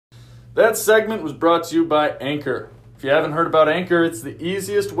That segment was brought to you by Anchor. If you haven't heard about Anchor, it's the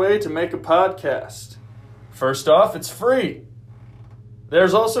easiest way to make a podcast. First off, it's free.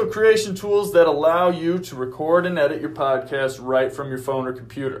 There's also creation tools that allow you to record and edit your podcast right from your phone or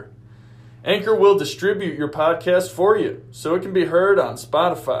computer. Anchor will distribute your podcast for you, so it can be heard on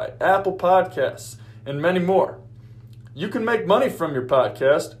Spotify, Apple Podcasts, and many more. You can make money from your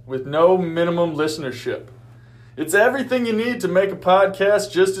podcast with no minimum listenership. It's everything you need to make a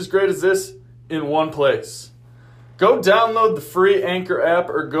podcast just as great as this in one place. Go download the free Anchor app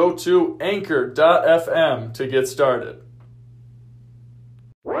or go to anchor.fm to get started.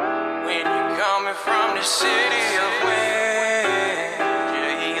 When you're coming from the city of wind,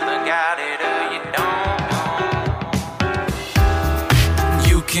 you either got it or you don't.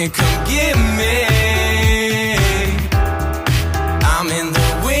 You can come get me. I'm in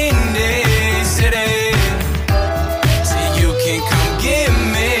the windy city, so you can come get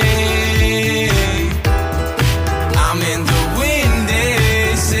me. I'm in the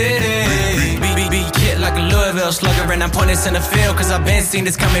windy city. Be kid like a Louisville slugger, and I'm pointing in the field, cause I've been seen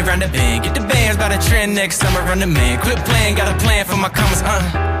this coming round the bend. Get the bands by the trend next summer, run the man. Quit playing, got a plan for my comments,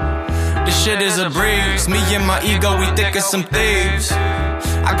 This shit is a breeze. Me and my ego, we thick as some thieves.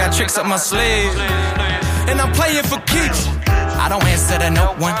 I got tricks up my sleeve, and I'm playing for keeps. I don't answer to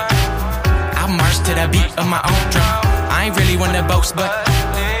no one. I march to the beat of my own drum. I ain't really one to boast, but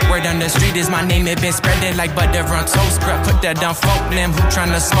word on the street is my name. It been spreading like butter on toast, bruh. Put that down, folk them who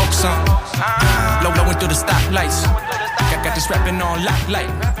tryna smoke some. Blowing through the stoplights. Got this rapping on lock light.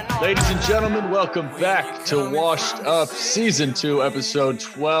 Ladies and gentlemen, welcome back to Washed Up Season 2, Episode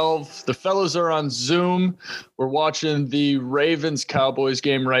 12. The fellows are on Zoom. We're watching the Ravens-Cowboys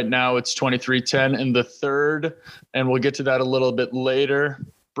game right now. It's 23-10 in the third, and we'll get to that a little bit later.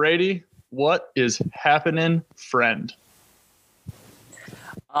 Brady, what is happening, friend?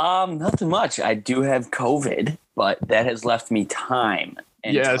 Nothing much. I do have COVID, but that has left me time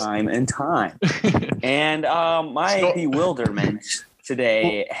and time. And my bewilderment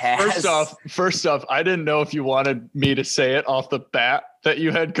today has... First off, I didn't know if you wanted me to say it off the bat that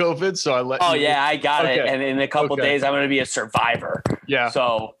you had COVID, so I let you... Oh, yeah, I got it. And in a couple days, I'm going to be a survivor. Yeah.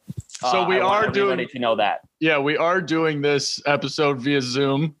 So we are doing... to know that. Yeah, we are doing this episode via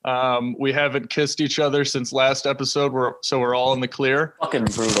Zoom. We haven't kissed each other since last episode, so we're all in the clear. Fucking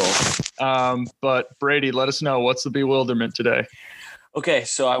brutal. But Brady, let us know, what's the bewilderment today? Okay,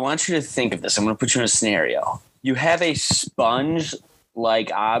 so I want you to think of this. I'm going to put you in a scenario. You have a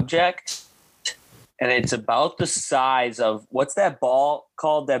sponge-like object, and it's about the size of, what's that ball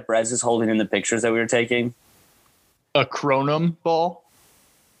called that Brez is holding in the pictures that we were taking? A Cronum ball?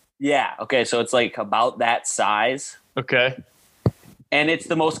 Yeah, okay, so it's like about that size. Okay. And it's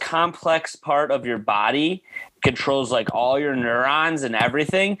the most complex part of your body. It controls like all your neurons and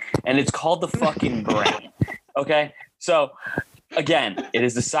everything, and it's called the fucking brain. Okay? So... Again, it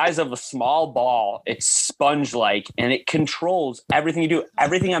is the size of a small ball. It's sponge-like, and it controls everything you do.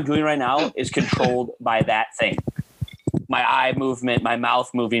 Everything I'm doing right now is controlled by that thing. My eye movement, my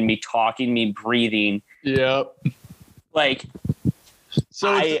mouth moving, me talking, me breathing. Yep. Like,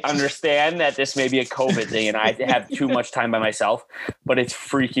 so I understand that this may be a COVID thing, and I have too much time by myself, but it's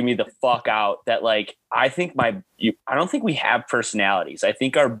freaking me the fuck out that, like, I don't think we have personalities. I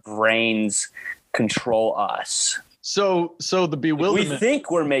think our brains control us. So the bewilderment. We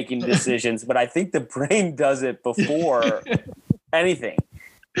think we're making decisions, but I think the brain does it before anything.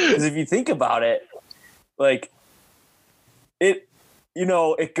 Because if you think about it, like it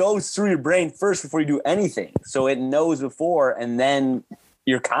goes through your brain first before you do anything. So it knows before, and then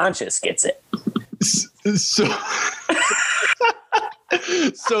your conscious gets it.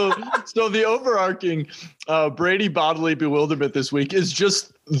 So the overarching Brady bodily bewilderment this week is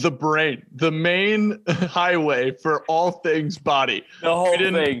just the brain, the main highway for all things body. The whole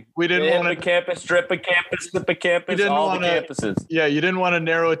thing. We didn't want to hippocampus, hippocampus, hippocampus, all the campuses. Yeah, you didn't want to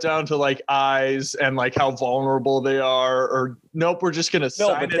narrow it down to like eyes and like how vulnerable they are, or nope, we're just gonna sign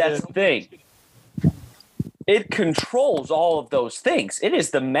it in. No, but that's the thing. It controls all of those things. It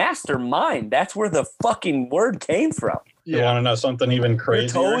is the mastermind. That's where the fucking word came from. You want to know something even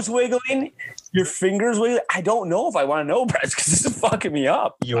crazier? Your toes wiggling, your fingers wiggling. I don't know if I want to know, Brett, because this is fucking me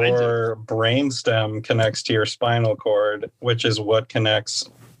up. Your brainstem connects to your spinal cord, which is what connects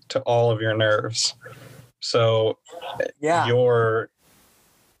to all of your nerves. So, if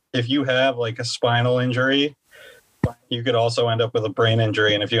you have like a spinal injury, you could also end up with a brain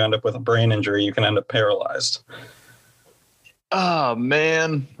injury, and if you end up with a brain injury, you can end up paralyzed. Oh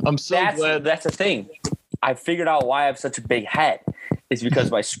man, I'm so glad. That's the thing. I figured out why I have such a big head. is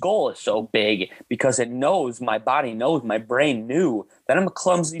because my skull is so big, because it knows, my body knows, my brain knew that I'm a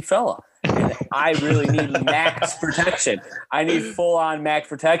clumsy fella. And I really need max protection. I need full-on max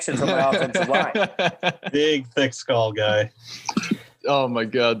protection from my offensive line. Big, thick skull guy. Oh my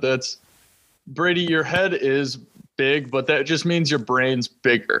God, that's Brady. Your head is big, but that just means your brain's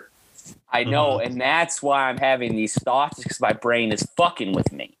bigger. I know, and that's why I'm having these thoughts, because my brain is fucking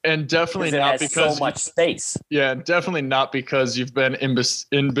with me. And definitely It not has because so much space. Yeah, definitely not because you've been in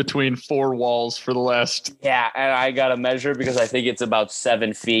between four walls for the last. Yeah, and I got to measure because I think it's about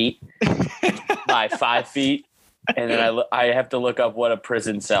 7 feet by 5 feet. And then I have to look up what a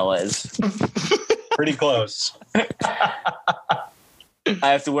prison cell is. Pretty close.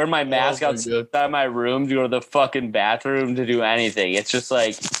 I have to wear my mask my outside my room to go to the fucking bathroom to do anything. It's just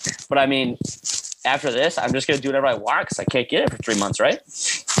like, but I mean, after this, I'm just going to do whatever I want because I can't get it for 3 months, right?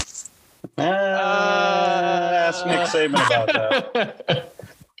 Ask Nick Saban about that.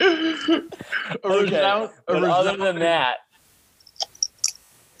 Okay. But other than that,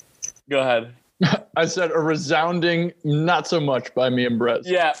 go ahead. I said a resounding not so much by me and Brett.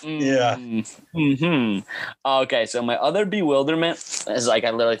 Yeah. Yeah. Mm-hmm. Okay, so my other bewilderment is like, I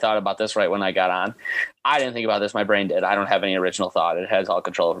literally thought about this right when I got on. I didn't think about this. My brain did. I don't have any original thought. It has all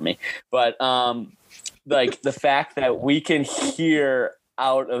control over me. But like the fact that we can hear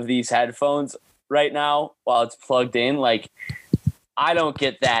out of these headphones right now while it's plugged in, like I don't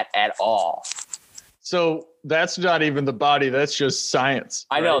get that at all. So that's not even the body. That's just science.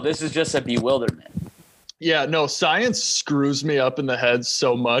 I know this is just a bewilderment. Yeah, no, science screws me up in the head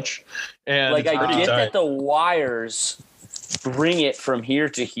so much. And Like I get tight. that the wires bring it from here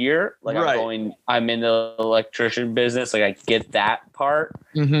to here. Like Right. I'm in the electrician business. Like I get that part.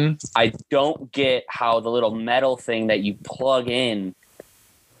 Mhm. I don't get how the little metal thing that you plug in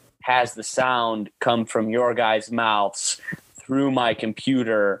has the sound come from your guys' mouths through my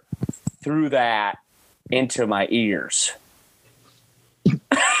computer, through that into my ears.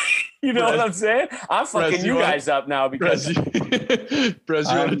 You know what I'm saying? I'm fucking Brez, you you want- guys up now because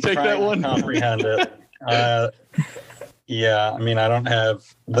Brez, you want to take that one? To comprehend it. Yeah, I mean, I don't have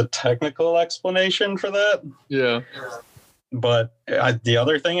the technical explanation for that, Yeah. but the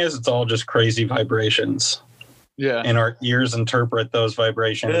other thing is it's all just crazy vibrations. Yeah. And our ears interpret those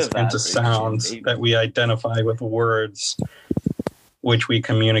vibrations Good into vibration, sounds baby. that we identify with words, which we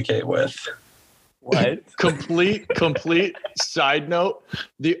communicate with. what? Complete side note.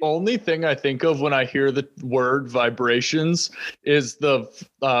 The only thing I think of when I hear the word vibrations is the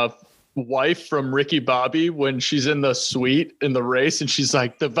wife from Ricky Bobby when she's in the suite in the race and she's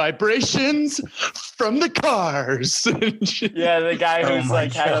like, the vibrations from the cars. Yeah, the guy Oh who's my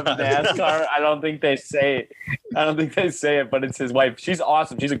like head of God. NASCAR. I don't think they say it, but it's his wife. She's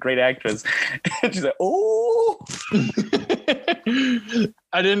awesome. She's a great actress. She's like, oh.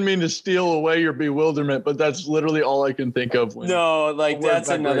 I didn't mean to steal away your bewilderment, but that's literally all I can think of. No, like The word that's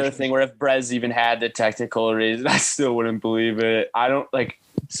another vibrations. thing where if Brez even had the technical reason, I still wouldn't believe it. I don't like.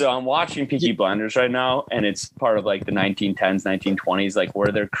 So I'm watching Peaky Blinders right now, and it's part of like the 1910s, 1920s, like where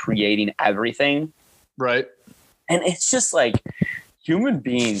they're creating everything. Right. And it's just like human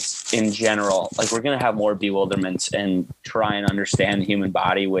beings in general, like we're going to have more bewilderments and try and understand the human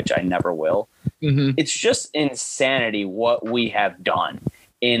body, which I never will. Mm-hmm. It's just insanity what we have done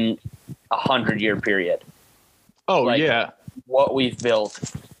in 100-year period. Oh, Like- yeah. What we've built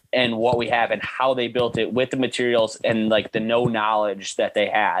and what we have and how they built it with the materials and like the no knowledge that they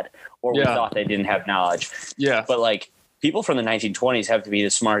had, or we Yeah. thought they didn't have knowledge. Yeah. But like people from the 1920s have to be the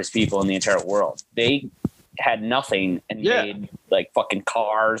smartest people in the entire world. They had nothing and Yeah. made like fucking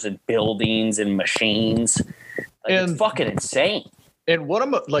cars and buildings and machines. Like, And- it's fucking insane. And what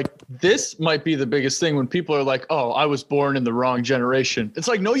I'm like, this might be the biggest thing when people are like, oh, I was born in the wrong generation. It's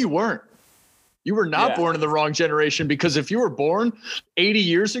like, no, you weren't. You were not Yeah. born in the wrong generation, because if you were born 80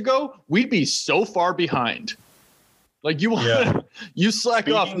 years ago, we'd be so far behind. Like you want Yeah. you slack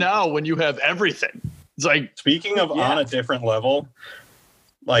off Speaking- now when you have everything. It's like, Speaking of Yeah. on a different level,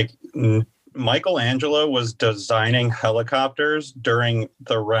 like Michelangelo was designing helicopters during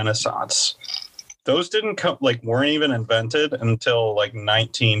the Renaissance. Those didn't come, like, weren't even invented until like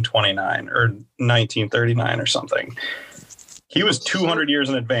 1929 or 1939 or something. He was 200 years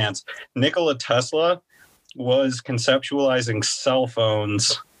in advance. Nikola Tesla was conceptualizing cell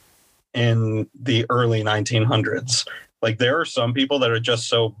phones in the early 1900s. Like, there are some people that are just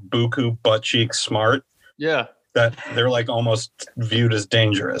so buku butt cheek smart yeah. that they're like almost viewed as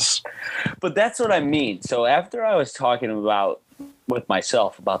dangerous. But that's what I mean. So after I was talking about with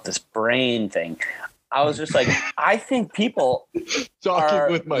myself about this brain thing, I was just like, I think people Talking are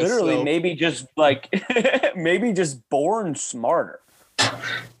with myself. literally maybe just like maybe just born smarter.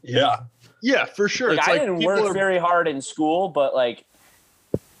 Yeah. Yeah, for sure. Like, It's I like didn't people work are- very hard in school, but like,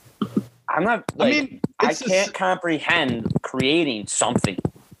 I'm not. Like, I it's the can't comprehend creating something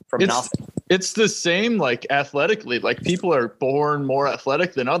from It's- nothing. It's the same like athletically. Like people are born more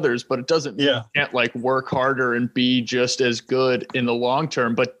athletic than others, but it doesn't mean you can't like work harder and be just as good in the long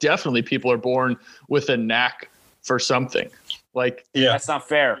term. But definitely people are born with a knack for something. Like That's not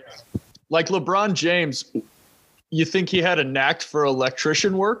fair. Like LeBron James, you think he had a knack for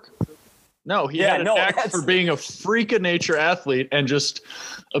electrician work? No, he had a knack for being a freak of nature athlete and just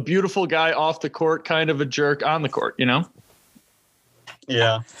a beautiful guy off the court, kind of a jerk on the court, you know?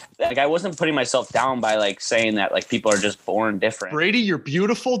 Yeah. Like, I wasn't putting myself down by like saying that like people are just born different. Brady, you're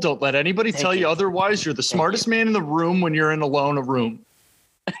beautiful. Don't let anybody tell you otherwise. You're the smartest man in the room when you're in alone a room.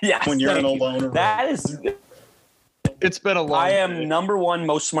 Yes, When you're in a lone room. That is. It's been a long I am day. number one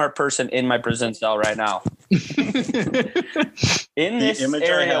most smart person in my prison cell right now. In this image I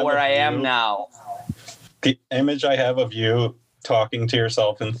area have where of I am you- now. The image I have of you talking to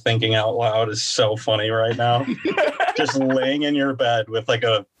yourself and thinking out loud is so funny right now. Just laying in your bed with like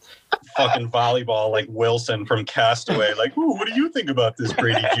a fucking volleyball like Wilson from Castaway. Like, ooh, what do you think about this,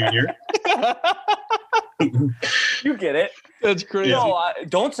 Brady Jr.? You get it. That's crazy. No,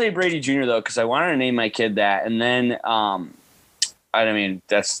 don't say Brady Jr. though, because I wanted to name my kid that, and then I mean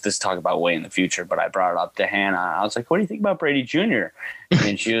that's this talk about way in the future, but I brought it up to Hannah. I was like, "What do you think about Brady Jr.?"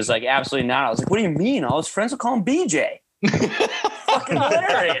 And she was like, "Absolutely not." I was like, "What do you mean? All his friends will call him BJ." Fucking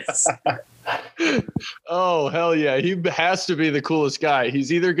hilarious. Oh, hell yeah. He has to be the coolest guy.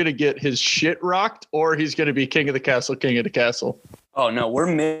 He's either going to get his shit rocked or he's going to be king of the castle, king of the castle. Oh no, we're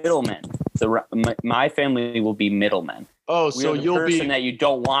middlemen. My family will be middlemen. Oh, We so are the you'll person be that you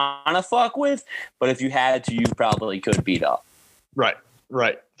don't want to fuck with, but if you had to, you probably could beat up. right.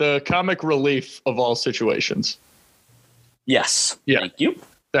 The comic relief of all situations. Yes. Yeah. Thank you.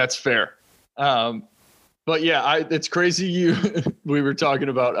 That's fair. But yeah, it's crazy. We were talking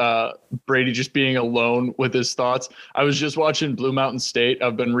about Brady just being alone with his thoughts. I was just watching Blue Mountain State.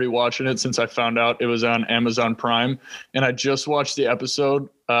 I've been rewatching it since I found out it was on Amazon Prime, and I just watched the episode.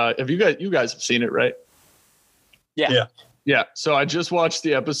 Have you guys have seen it, right? Yeah. Yeah. So I just watched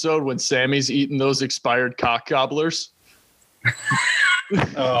the episode when Sammy's eating those expired cock gobblers.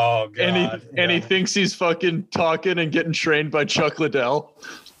 Oh god. And he thinks he's fucking talking and getting trained by Chuck Liddell.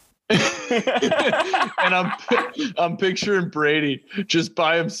 And I'm picturing Brady just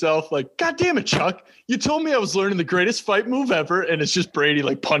by himself, like, God damn it, Chuck! You told me I was learning the greatest fight move ever, and it's just Brady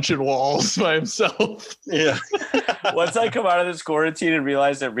like punching walls by himself. Yeah. Once I come out of this quarantine and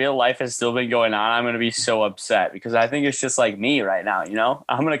realize that real life has still been going on, I'm going to be so upset because I think it's just like me right now, you know?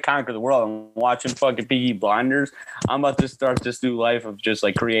 I'm going to conquer the world. I'm watching fucking Peaky Blinders. I'm about to start this new life of just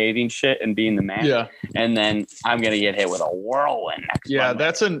like creating shit and being the man. Yeah. And then I'm going to get hit with a whirlwind next Yeah,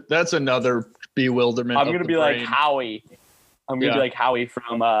 Monday. that's another bewilderment. I'm of going to the be brain. like Howie. I'm going to Yeah. be like Howie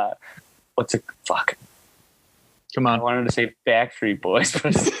from, what's it? Fuck. Come I on. wanted to say Backstreet Boys, but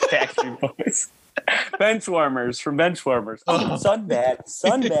it's Backstreet Boys. Benchwarmers from Benchwarmers. Oh, Sunbad.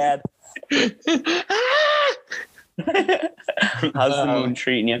 Sunbad. How's the moon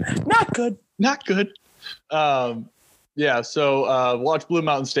treating you? Not good. Not good. Yeah, so watch Blue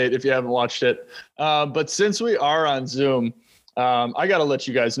Mountain State if you haven't watched it. But since we are on Zoom, I got to let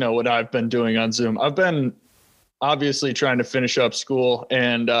you guys know what I've been doing on Zoom. I've been obviously trying to finish up school,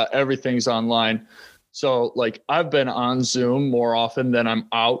 and everything's online. So, like, I've been on Zoom more often than I'm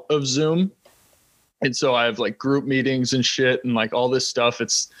out of Zoom. And so I have like group meetings and shit and like all this stuff.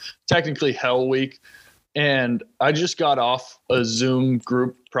 It's technically hell week. And I just got off a Zoom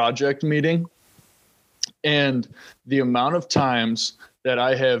group project meeting. And the amount of times that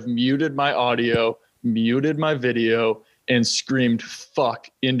I have muted my audio, muted my video, and screamed fuck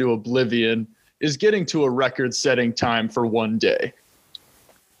into oblivion is getting to a record-setting time for one day.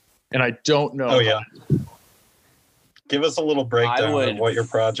 And I don't know. Oh yeah. Give us a little breakdown of what your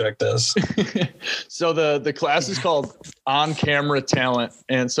project is. So the class is called On Camera Talent.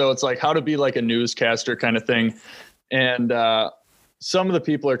 And so it's like how to be like a newscaster kind of thing. And some of the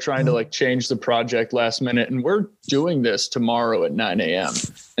people are trying to like change the project last minute. And we're doing this tomorrow at 9 a.m.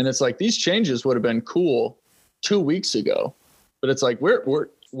 And it's like these changes would have been cool 2 weeks ago. But it's like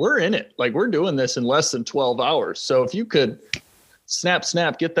we're in it. Like we're doing this in less than 12 hours. So if you could snap,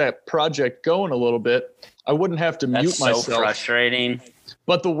 get that project going a little bit, I wouldn't have to mute myself. So frustrating.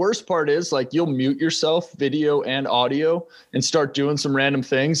 But the worst part is like you'll mute yourself, video and audio, and start doing some random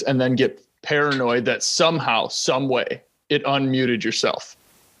things and then get paranoid that somehow, some way it unmuted yourself.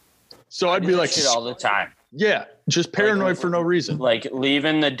 So I'd be like, shit all the time. Yeah, just paranoid for no reason. Like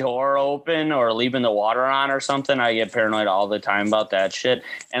leaving the door open or leaving the water on or something. I get paranoid all the time about that shit.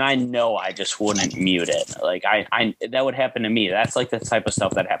 And I know I just wouldn't mute it. Like I that would happen to me. That's like the type of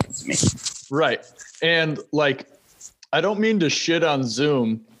stuff that happens to me. Right. And like, I don't mean to shit on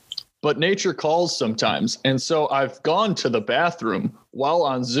Zoom, but nature calls sometimes. And so I've gone to the bathroom while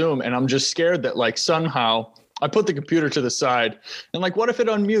on Zoom, and I'm just scared that like somehow I put the computer to the side and like, what if it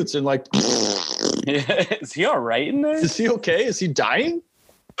unmutes and like, Is he all right in there? is he okay? Is he dying?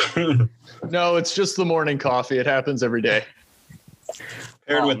 No, it's just the morning coffee. It happens every day.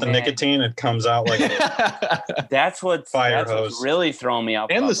 Paired Oh, with the man. nicotine, it comes out like That's what's Fire that's what's hose. really throwing me off.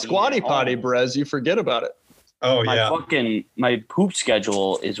 And about the being squatty at home. potty, Brez, you forget about it. oh My yeah. my poop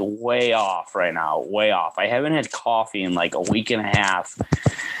schedule is way off right now. Way off. I haven't had coffee in like a week and a half.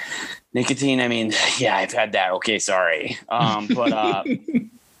 Nicotine, I mean, yeah, I've had that. Okay, sorry. But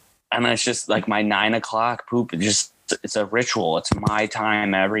and it's just like my 9 o'clock poop. It's a ritual. It's my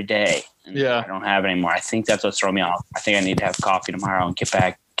time every day. And Yeah. I don't have it anymore. I think that's what's throwing me off. I think I need to have coffee tomorrow and get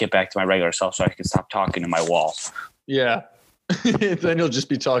back to my regular self so I can stop talking to my walls. Yeah. Then you'll just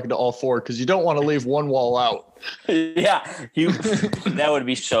be talking to all four because you don't want to leave one wall out. Yeah, that would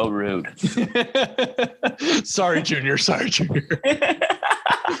be so rude. Sorry, Junior. Sorry, Junior.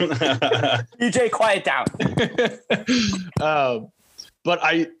 DJ, quiet down.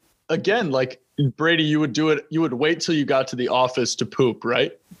 But again, like Brady, you would do it. You would wait till you got to the office to poop,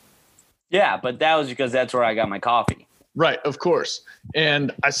 right? Yeah, but that was because that's where I got my coffee. Right, of course.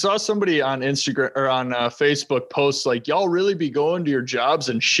 And I saw somebody on Instagram or on Facebook post like, "Y'all really be going to your jobs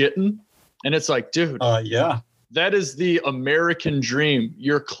and shitting?" And it's like, dude, Yeah. that is the American dream.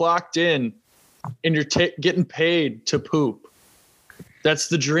 You're clocked in, and you're getting paid to poop. That's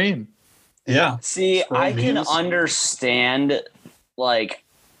the dream. Yeah. See, Scroll I can memes. understand like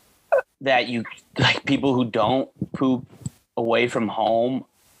that you like people who don't poop away from home.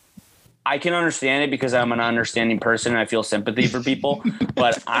 I can understand it because I'm an understanding person and I feel sympathy for people,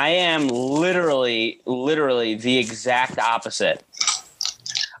 but I am literally the exact opposite.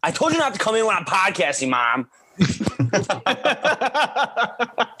 I told you not to come in when I'm podcasting, Mom.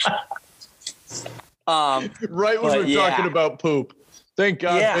 Right when But we're yeah. talking about poop. Thank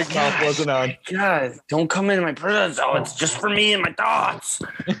God Yeah, Big Mouth God. wasn't on. God, don't come into my presence. Oh, it's just for me and my thoughts.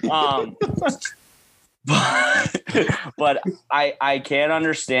 But I can't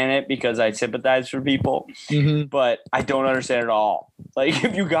understand it because I sympathize for people, Mhm. but I don't understand it at all. Like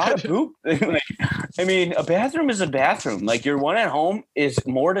if you gotta poop, like, I mean, a bathroom is a bathroom. Like your one at home is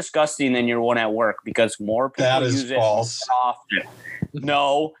more disgusting than your one at work because more people That is use false. it often.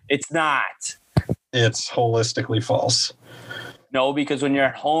 No, it's not. It's holistically false. No, because when you're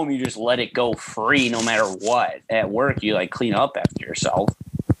at home, you just let it go free no matter what. At work, you like clean up after yourself.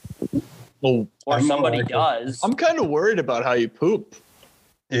 Well, Or I'm somebody like- does. I'm kind of worried about how you poop.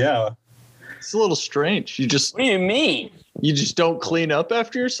 Yeah. It's a little strange. You just What do you mean? don't clean up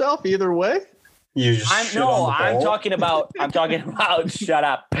after yourself either way. You just shit on the I'm bowl. talking about shut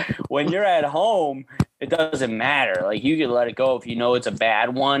up. When you're at home, it doesn't matter. Like you can let it go if you know it's a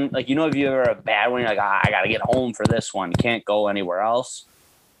bad one. Like if you ever a bad one, you're like, I gotta get home for this one. Can't go anywhere else.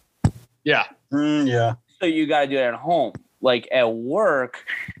 Yeah. Yeah. So you gotta do it at home. Like at work,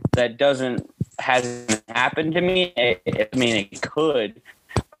 that hasn't happened to me. I mean, it could,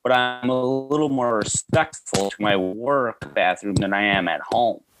 but I'm a little more respectful to my work bathroom than I am at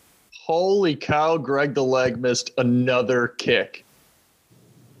home. Holy cow, Greg the Leg missed another kick.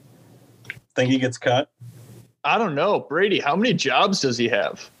 Think he gets cut? I don't know. Brady, how many jobs does he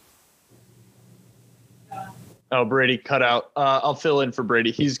have? Oh, Brady cut out. I'll fill in for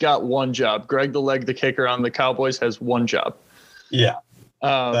Brady. He's got one job. Greg the Leg, the kicker on the Cowboys, has one job. Yeah.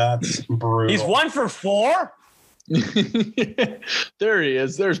 Um, That's brutal. He's 1 for 4. there he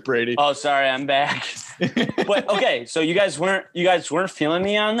is. There's Brady. Oh, sorry, I'm back. But okay, so you guys weren't feeling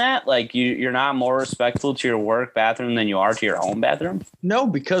me on that. Like you're not more respectful to your work bathroom than you are to your home bathroom. No,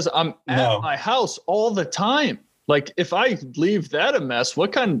 because I'm No. at my house all the time. Like if I leave that a mess,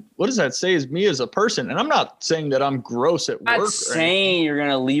 what does that say as me as a person? And I'm not saying that I'm gross at I'm work. not saying you're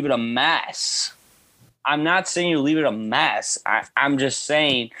gonna leave it a mess. I'm not saying you leave it a mess. I'm just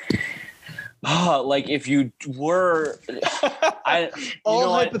saying, like if you were,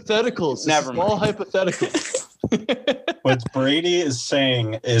 all what? hypotheticals. Never All hypotheticals. What Brady is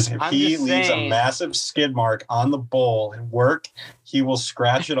saying is if I'm he just leaves saying- a massive skid mark on the bowl at work, he will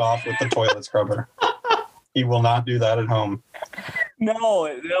scratch it off with the toilet scrubber. He will not do that at home. No,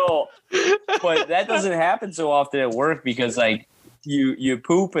 but that doesn't happen so often at work because like you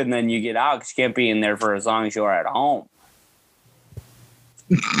poop and then you get out because you can't be in there for as long as you are at home.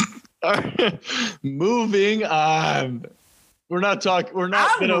 All right. Moving on. We're not talking. We're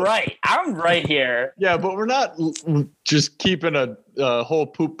not. I'm right here. Yeah, but we're not just keeping a whole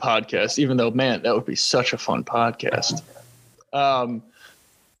poop podcast. Even though, man, that would be such a fun podcast.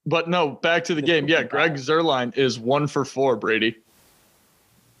 But no, back to the game. Yeah, Greg Zuerlein is 1 for 4. Brady.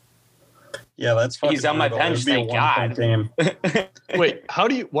 Yeah, that's fucking He's on my brutal. bench, It'd be a thank one-point game. Wait,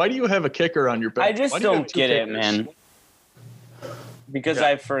 why do you have a kicker on your bench? I just Why do you have don't 2 get it, kickers? man. Because Yeah.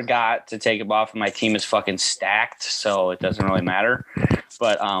 I forgot to take him off, and my team is fucking stacked, so it doesn't really matter.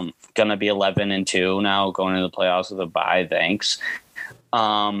 But gonna be 11-2 now, going into the playoffs with a bye. Thanks.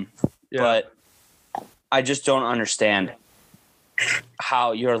 But I just don't understand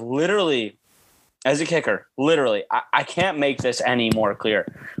how you're literally, as a kicker, literally, I can't make this any more clear.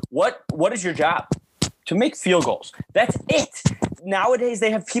 What is your job? To make field goals. That's it. Nowadays,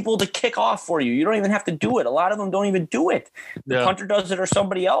 they have people to kick off for you. You don't even have to do it. A lot of them don't even do it. The punter does it or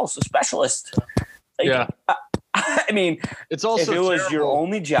somebody else, a specialist. Like, I mean, it's also if it was your terrible.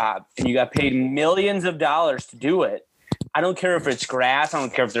 only job and you got paid millions of dollars to do it, I don't care if it's grass. I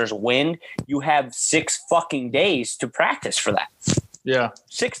don't care if there's wind. You have 6 fucking days to practice for that. Yeah.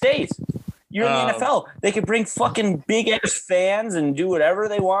 6 days. You're in the NFL. They could bring fucking big ass fans and do whatever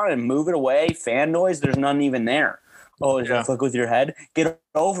they want and move it away. Fan noise. There's none even there. Oh, is that fuck with your head? Get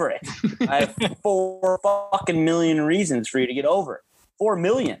over it. I have 4 fucking million reasons for you to get over it. 4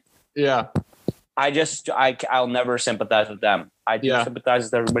 million. Yeah. I'll never sympathize with them. I do sympathize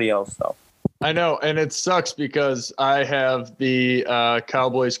with everybody else, though. I know, and it sucks because I have the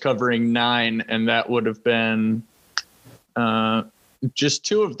Cowboys covering 9, and that would have been just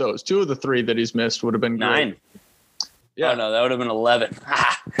 2 of those. 2 of the 3 that he's missed would have been 9. great. Yeah. Oh, no, that would have been 11.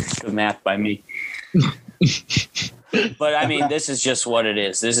 Good math by me. But, I mean, this is just what it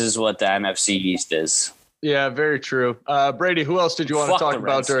is. This is what the NFC East is. Yeah, very true. Brady, who else did you want to Fuck talk the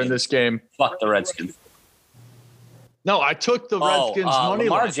about during this game? Fuck the Redskins. No, I took the Redskins money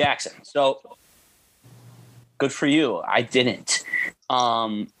Lamar line. Jackson. So, good for you. I didn't.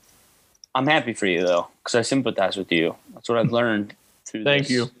 I'm happy for you, though, because I sympathize with you. That's what I've learned through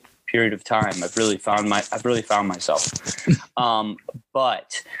this period of time. I've really found myself.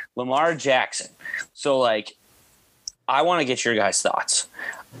 But Lamar Jackson. So, like, I want to get your guys' thoughts.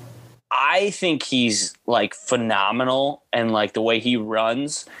 I think he's, like, phenomenal, and, like, the way he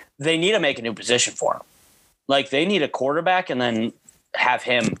runs, they need to make a new position for him. Like, they need a quarterback and then have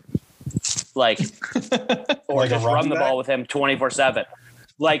him, like, or Like a just running run the back? ball with him 24/7.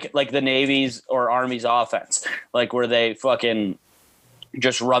 Like the Navy's or Army's offense, like where they fucking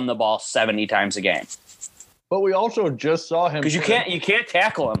just run the ball 70 times a game. But we also just saw him Because you can't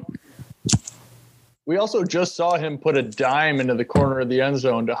tackle him. We also just saw him put a dime into the corner of the end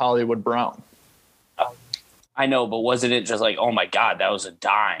zone to Hollywood Brown. I know, but wasn't it just like, oh my God, that was a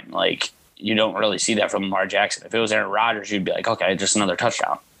dime? Like, you don't really see that from Lamar Jackson. If it was Aaron Rodgers, you'd be like, okay, just another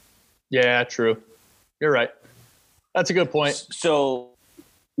touchdown. Yeah, true. You're right. That's a good point. So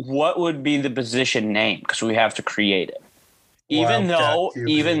what would be the position name? Because we have to create it. Even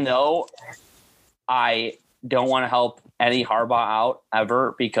though I don't want to help any Harbaugh out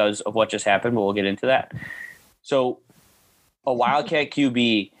ever because of what just happened, but we'll get into that. So a Wildcat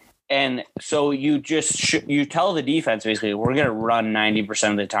QB, and so you just you tell the defense basically we're going to run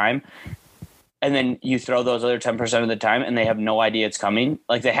 90% of the time, and then you throw those other 10% of the time, and they have no idea it's coming.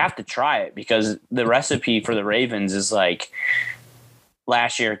 Like, they have to try it because the recipe for the Ravens is like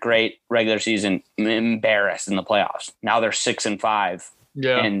last year, great regular season, embarrassed in the playoffs. Now they're 6-5,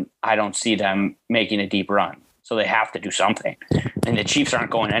 and I don't see them making a deep run. So they have to do something. And the Chiefs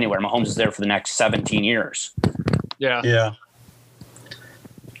aren't going anywhere. Mahomes is there for the next 17 years. Yeah. Yeah.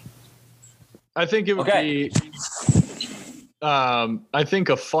 I think it would be I think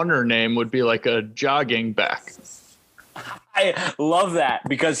a funner name would be like a jogging back. I love that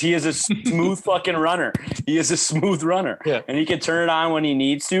because he is a smooth fucking runner. He is a smooth runner. Yeah. And he can turn it on when he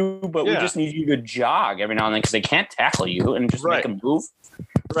needs to, but we just need you to jog every now and then because they can't tackle you and just make them move.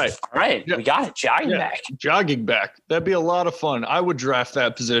 Right. All right. Yeah. We got it. Jogging back. Jogging back. That'd be a lot of fun. I would draft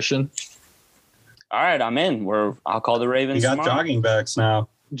that position. All right. I'm in. I'll call the Ravens You got tomorrow. jogging backs now.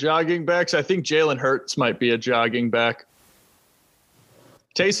 Jogging backs. I think Jalen Hurts might be a jogging back.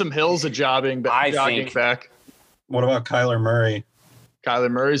 Taysom Hill's a jogging back. What about Kyler Murray? Kyler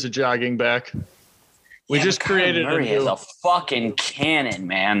Murray's a jogging back. We just created Murray a new. is a fucking cannon,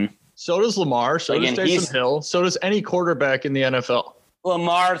 man. So does Lamar. So does Taysom Hill. So does any quarterback in the NFL.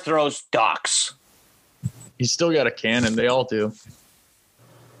 Lamar throws ducks. He's still got a cannon. They all do.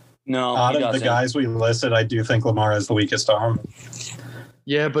 No, Out he of the doesn't. guys we listed, I do think Lamar has the weakest arm.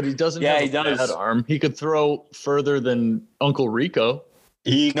 Yeah, but he doesn't have a bad arm. He could throw further than Uncle Rico.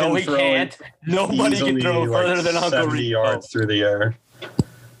 He No, he throw can't. Nobody can easily, throw like, further than Uncle 70 Rico. yards through the air.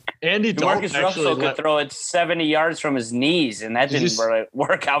 Andy Dalton Marcus Russell could throw it 70 yards from his knees, and that Did you didn't really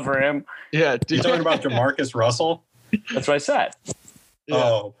work out for him. Yeah, You talking about Jamarcus Russell? That's what I said. Yeah.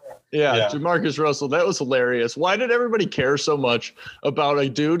 Oh, Yeah, Yeah. Jamarcus Russell. That was hilarious. Why did everybody care so much about a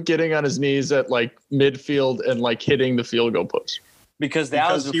dude getting on his knees at like midfield and like hitting the field goal post? Because that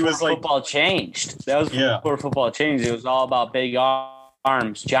Because was he before was, like- football changed. That was Yeah. before football changed. It was all about big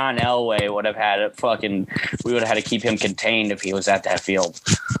arms. John Elway would have had it we would have had to keep him contained if he was at that field.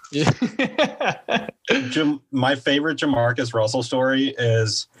 My favorite Jamarcus Russell story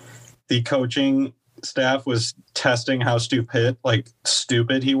is the coaching staff was testing how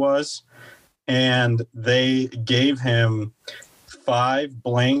stupid he was, and they gave him 5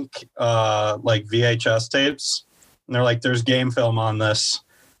 blank VHS tapes, and they're like, "There's game film on this.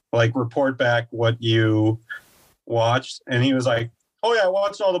 Like, report back what you watched." And he was like, "Oh yeah, I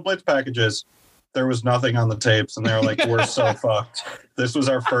watched all the blitz packages." There was nothing on the tapes, and they were like, "We're so fucked. This was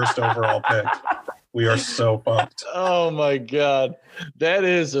our first overall pick. We are so fucked." Oh my god, that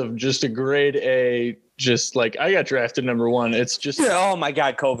is just a grade A. Just like I got drafted number 1. It's just Oh my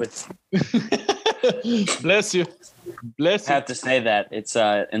God, COVID. bless you, bless I you. have to say that it's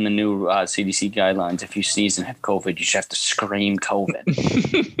in the new CDC guidelines. If you sneeze and have COVID, you should have to scream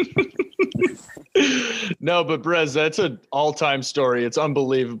COVID. No, but Brez, that's an all-time story. It's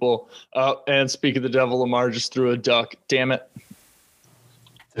unbelievable. And speak of the devil, Lamar just threw a duck. Damn it.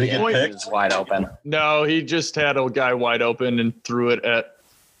 Did he get Point- It picked? was wide open. No, he just had a guy wide open and threw it at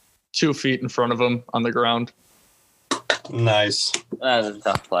 2 feet in front of him on the ground. Nice. That was a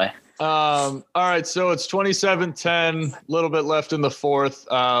tough play. All right, so it's 27-10, a little bit left in the fourth.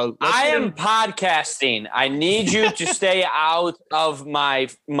 I am podcasting. I need you to stay out of my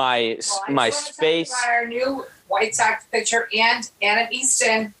space. About our new White Sox pitcher and Adam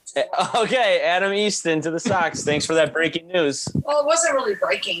Easton. Okay, Adam Easton to the Sox. Thanks for that breaking news. Well, it wasn't really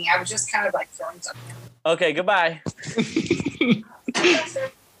breaking. I was just kind of like throwing something. Okay, goodbye.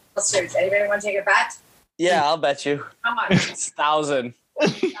 Let's see. Anybody want to take a bet? Yeah, I'll bet you. How much? It's 1,000.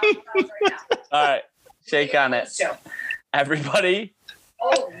 Right now. All right, shake on it. So, Everybody.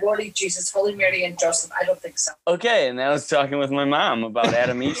 oh, Lordy Jesus, Holy Mary, and Joseph. I don't think so. Okay, and I was talking with my mom about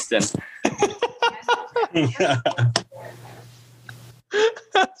Adam Easton.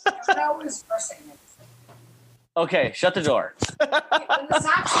 That was first thing. Okay, shut the door. When the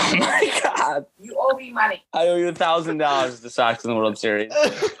Sox Oh my God. you owe me money. I owe you $1,000 the Sox in the World Series.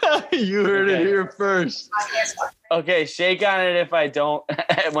 You heard it here first. Podcast. Okay, shake on it if I don't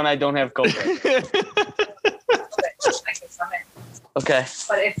when I don't have COVID. I can come in. Okay.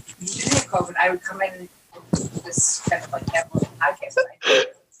 But if you didn't have COVID, I would come in and do this kind of like have a little podcast.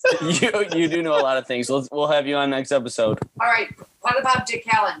 You do know a lot of things. We'll have you on next episode. All right. What about Dick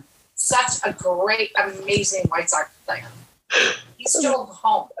Allen? Such a great, amazing White Sox player. He stole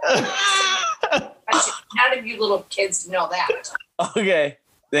home. None of you little kids know that. Okay.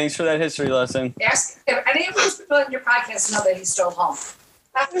 Thanks for that history lesson. Ask if any of those people in your podcast know that he stole home.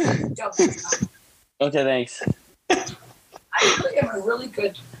 Don't know. Okay, thanks. I really am a really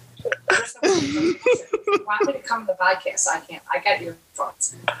good person. You want me to come to the podcast? I can't. I got your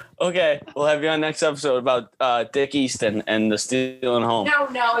thoughts. Okay, we'll have you on next episode about Dick Easton and the stealing home.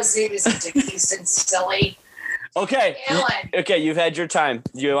 No, his name is Dick Easton, silly. Okay. Allen. Okay, you've had your time.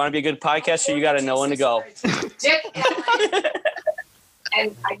 You want to be a good podcaster, you got to know when to go. Dick Allen.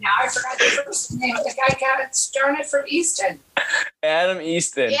 And now I forgot the first name. The guy got it started from Easton. Adam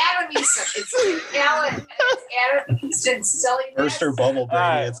Easton. Adam Easton. It's Dick Allen. It's Adam Easton. Silly. First or bubble, baby.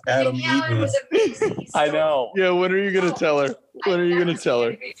 Alright. It's Adam Dick Allen Eaton. was amazing. He I stole- know. Yeah, when are you going to tell her? When are you going to tell her?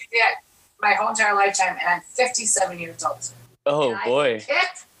 I've been to that my whole entire lifetime, and I'm 57 years old. Oh, And I boy.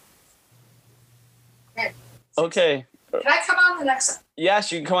 picked- Okay. Can I come on the next?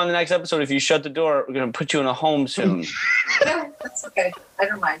 Yes, you can come on the next episode. If you shut the door, we're going to put you in a home soon. No, that's okay. I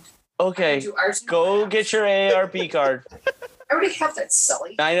don't mind. Okay. Do ours- Go get your AARP card. I already have that,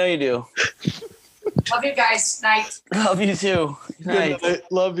 silly. I know you do. Love you guys. Night. Love you too. Good night. Good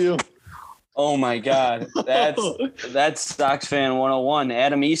night. Love you. Oh my God, that's Sox fan 101.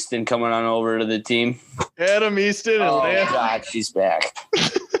 Adam Easton coming on over to the team. Adam Easton and Oh Lance. God, she's back.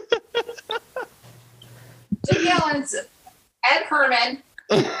 Dick Allen's Ed Herman.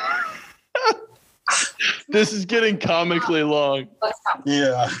 This is getting comically long. Let's go.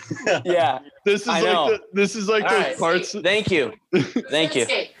 Yeah. Yeah. This is I like know. this is like All those right. parts. Thank you. Thank you.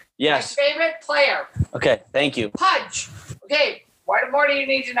 Escape. Yes. My favorite player. Okay. Thank you. Pudge. Okay. What more do you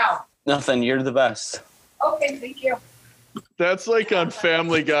need to know? Nothing. You're the best. Okay. Thank you. That's like on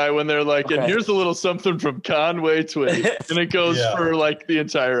Family Guy when they're like, and Okay. here's a little something from Conway Twitty. And it goes Yeah. for like the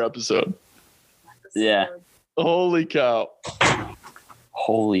entire episode. Yeah. Holy cow.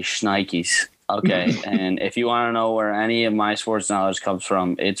 Holy shnikes. Okay. And if you want to know where any of my sports knowledge comes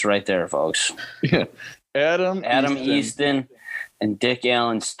from, it's right there, folks. Yeah. Adam Easton and Dick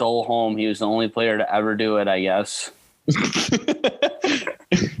Allen stole home. He was the only player to ever do it, I guess.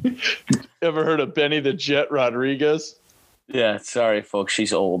 Ever heard of Benny the Jet Rodriguez? Yeah. Sorry, folks.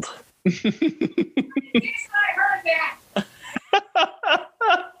 She's old. I heard that.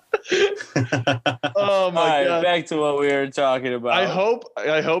 Oh All my right, god. back to what we were talking about. I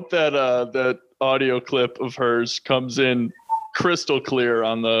hope that that audio clip of hers comes in crystal clear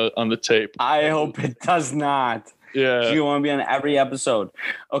on the tape. I hope it does not. Yeah. You want to be on every episode.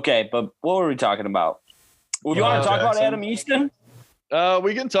 Okay, but what were we talking about? Well, you want to talk about Jackson. Adam Easton?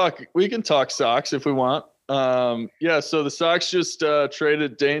 We can talk Sox if we want. Yeah, so the Sox just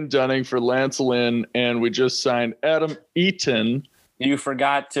traded Dane Dunning for Lance Lynn, and we just signed Adam Eaton. You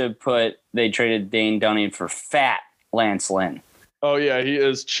forgot to put they traded Dane Dunning for fat Lance Lynn. Oh yeah, he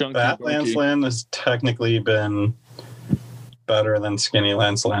is chunky. Fat Lance Lynn has technically been better than skinny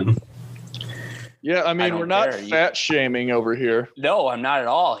Lance Lynn. Yeah, I mean don't we're not care. fat shaming over here. No, I'm not at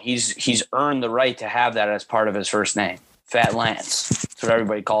all. He's earned the right to have that as part of his first name. Fat Lance. That's what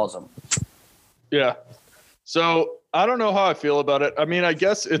everybody calls him. Yeah. So I don't know how I feel about it. I mean, I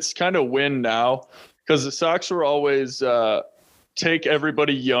guess it's kind of win now because the Sox were always take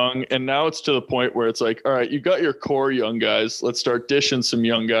everybody young, and now it's to the point where it's like, all right, you got your core young guys. Let's start dishing some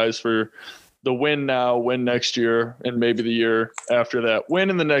young guys for the win now, win next year, and maybe the year after that. Win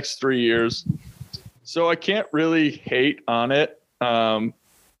in the next 3 years. So I can't really hate on it.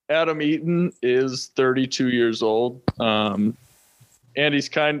 Adam Eaton is 32 years old, and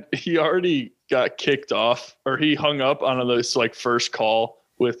he already got kicked off, or he hung up on this like first call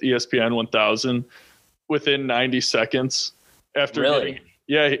with ESPN 1000 within 90 seconds. After Really?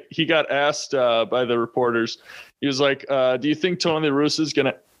 he got asked by the reporters. He was like, "Do you think Tony La Russa is going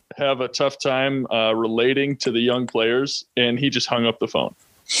to have a tough time relating to the young players?" And he just hung up the phone.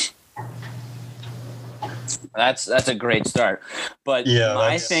 That's a great start. But Yeah, my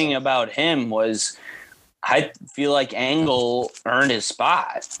that's- thing about him was I feel like Engel earned his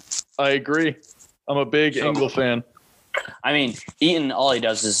spot. I agree. I'm a big So- Engel fan. I mean, Eaton, all he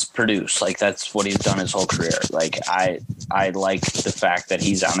does is produce. Like, that's what he's done his whole career. Like, I like the fact that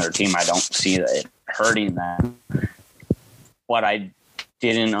he's on their team. I don't see it hurting them. What I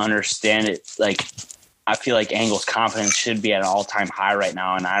didn't understand it, like, I feel like Engel's confidence should be at an all-time high right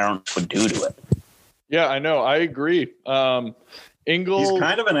now, and I don't know what to do to it. Yeah, I know. I agree. Engel. He's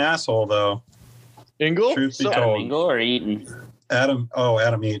kind of an asshole, though. Engel. Truth be So- Adam told. Engel or Eaton? Adam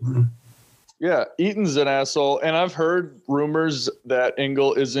Eaton. Yeah, Eaton's an asshole, and I've heard rumors that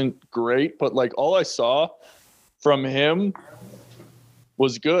Engel isn't great, but like all I saw from him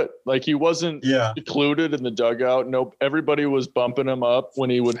was good. Like he wasn't Yeah. secluded in the dugout. Nope, everybody was bumping him up when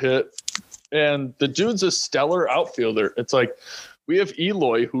he would hit, and the dude's a stellar outfielder. It's like we have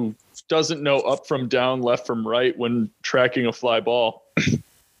Eloy who doesn't know up from down, left from right when tracking a fly ball.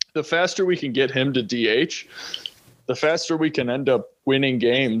 The faster we can get him to DH, the faster we can end up winning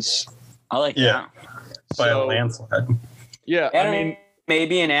games. I like Yeah. that. By So- a landslide. Yeah, I Adam mean, may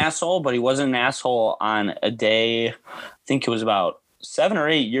be an asshole, but he wasn't an asshole on a day. I think it was about 7 or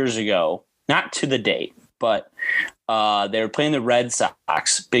 8 years ago. Not to the date, but they were playing the Red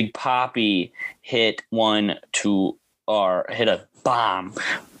Sox. Big Papi hit a bomb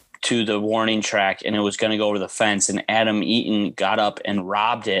to the warning track, and it was going to go over the fence. And Adam Eaton got up and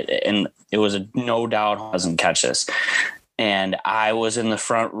robbed it, and it was a no doubt doesn't catch this. And I was in the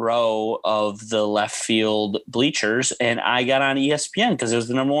front row of the left field bleachers, and I got on ESPN because it was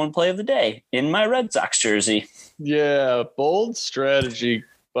the number one play of the day in my Red Sox jersey. yeah, bold strategy,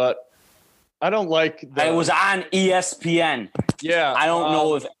 but I don't like the, I was on ESPN. yeah. I don't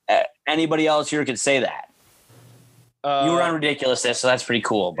know if anybody else here could say that. You were on Ridiculousness, so that's pretty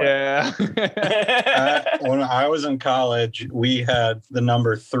cool. But Yeah. When I was in college, we had the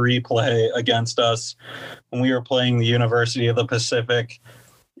number 3 play against us when we were playing the University of the Pacific,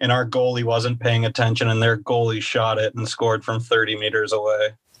 and our goalie wasn't paying attention, and their goalie shot it and scored from 30 meters away.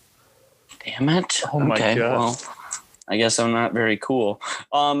 damn it. Oh my okay, God. well, I guess I'm not very cool.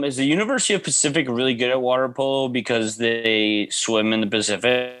 Is the University of Pacific really good at water polo because they swim in the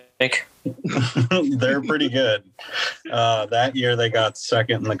Pacific? They're pretty good. That year they got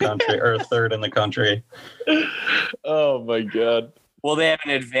second in the country or third in the country. Oh my God. Well, they have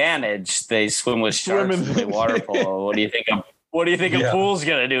an advantage. They swim with Swim sharks in- and play water polo. What do you think? What do you think Yeah. a pool's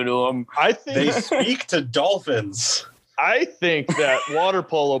gonna do to them? I They think speak to dolphins. I think that water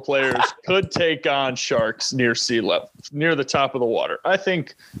polo players could take on sharks near sea level, near the top of the water. I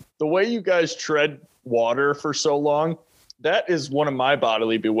think the way you guys tread water for so long, that is one of my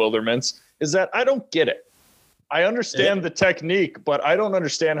bodily bewilderments, is that I don't get it. I understand the technique, but I don't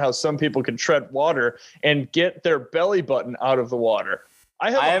understand how some people can tread water and get their belly button out of the water.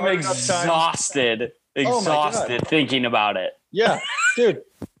 I am exhausted thinking about it. Yeah, dude.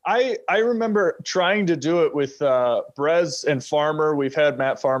 I remember trying to do it with Brez and Farmer. We've had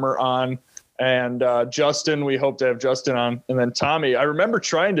Matt Farmer on, and Justin. We hope to have Justin on, and then Tommy. I remember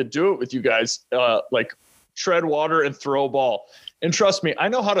trying to do it with you guys, like tread water and throw a ball. And trust me, I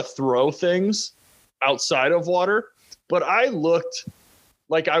know how to throw things outside of water, but I looked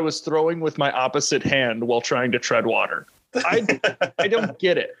like I was throwing with my opposite hand while trying to tread water. I don't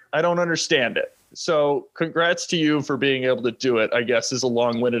get it. I don't understand it. So congrats to you for being able to do it, I guess, is a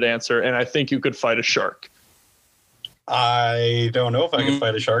long-winded answer. And I think you could fight a shark. I don't know if I can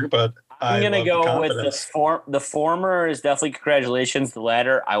fight a shark, but I'm going to go with the former is definitely congratulations. The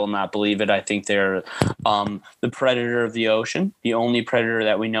latter, I will not believe it. I think they're the predator of the ocean, the only predator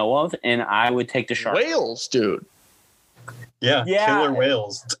that we know of. And I would take the shark. Whales, dude. Yeah, killer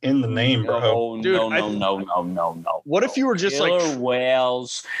whales. It's in the name, bro. No. What if you were just killer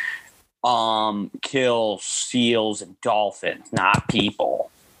whales kill seals and dolphins, not people.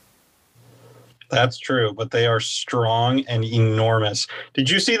 That's true, but they are strong and enormous. Did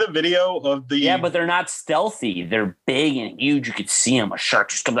you see the video of the... Yeah, but they're not stealthy. They're big and huge. You could see them. A shark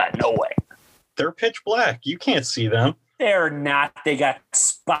just comes out of nowhere. They're pitch black. You can't see them. They're not. They got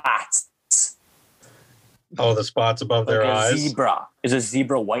spots. Oh, the spots above their eyes. Zebra. Is a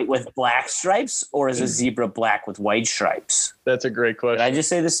zebra white with black stripes, or is a zebra black with white stripes? That's a great question. Did I just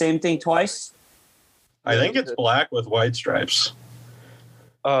say the same thing twice? I think it's black with white stripes.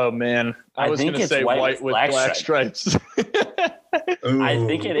 Oh, man. I was going to say white with black stripes. I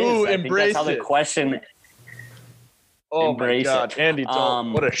think it is. Ooh, I think that's how the question... Oh, my God. Andy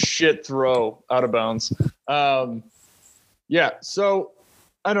Dalton, what a shit throw out of bounds. Yeah, so...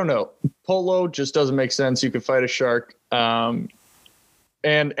 I don't know. Polo just doesn't make sense. You could fight a shark. And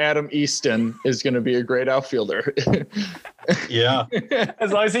Adam Easton is going to be a great outfielder. Yeah.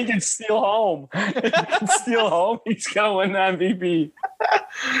 As long as he can steal home. He's going to win the MVP.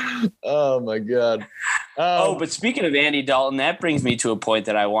 Oh, my God. But speaking of Andy Dalton, that brings me to a point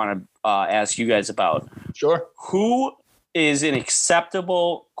that I want to ask you guys about. Sure. Who is an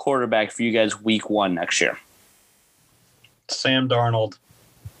acceptable quarterback for you guys week 1 next year? Sam Darnold.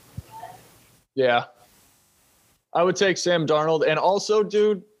 Yeah, I would take Sam Darnold. And also,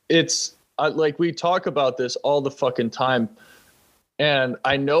 dude, it's like we talk about this all the fucking time. And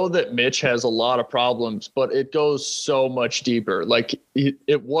I know that Mitch has a lot of problems, but it goes so much deeper. Like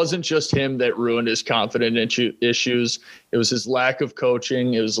it wasn't just him that ruined his confidence issues. It was his lack of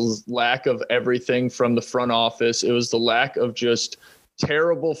coaching. It was his lack of everything from the front office. It was the lack of just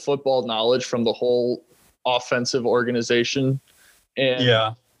terrible football knowledge from the whole offensive organization. And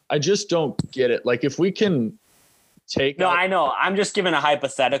yeah. I just don't get it. Like if we can take... No, I know. I'm just giving a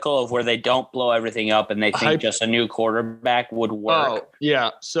hypothetical of where they don't blow everything up and they think just a new quarterback would work. Oh, yeah.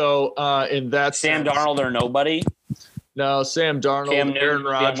 So in that Sam Darnold or nobody? No, Sam Darnold, Cam Aaron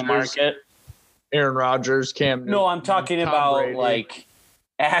Rodgers. Aaron Rodgers, Cam Newton. No, I'm talking about like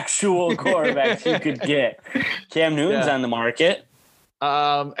actual quarterbacks you could get. Cam Newton's on the market.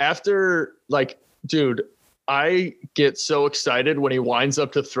 After like, dude... I get so excited when he winds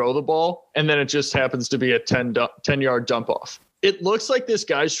up to throw the ball, and then it just happens to be a 10-yard dump off. It looks like this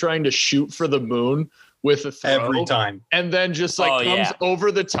guy's trying to shoot for the moon with a throw. Every time. And then just comes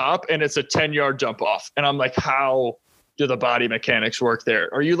over the top, and it's a 10-yard dump off. And I'm like, how do the body mechanics work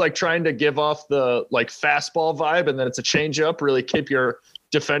there? Are you like trying to give off the like fastball vibe, and then it's a change up, really keep your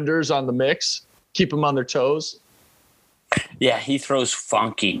defenders on the mix, keep them on their toes? Yeah, he throws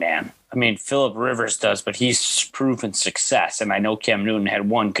funky, man. I mean, Phillip Rivers does, but he's proven success. And I know Cam Newton had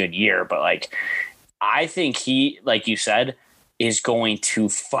one good year, but like, I think he, like you said, is going to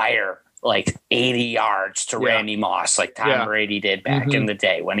fire like 80 yards to Randy Moss, like Tom Brady did back in the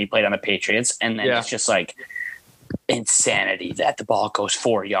day when he played on the Patriots. And then it's just like insanity that the ball goes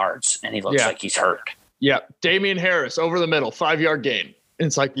 4 yards and he looks like he's hurt. Yeah. Damian Harris over the middle, 5-yard gain. And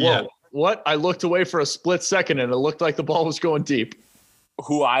it's like, whoa, what? I looked away for a split second and it looked like the ball was going deep.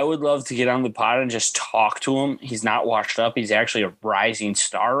 Who I would love to get on the pod and just talk to him. He's not washed up. He's actually a rising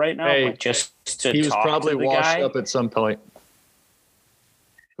star right now. Hey, but just to he was talk probably to the washed guy, up at some point.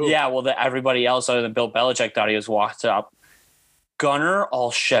 Who? Yeah, well, everybody else other than Bill Belichick thought he was washed up. Gunnar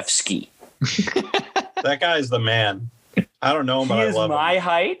Olszewski. That guy's the man. I don't know him, but I love him. He is my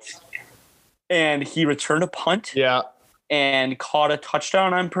height, and he returned a punt. Yeah. and caught a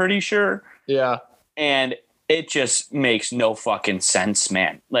touchdown, I'm pretty sure. Yeah. And it just makes no fucking sense,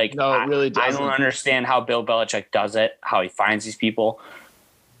 man. Like, No, it really I doesn't. don't understand how Bill Belichick does it, how he finds these people.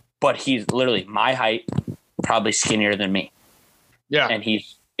 But he's literally my height, probably skinnier than me. Yeah. And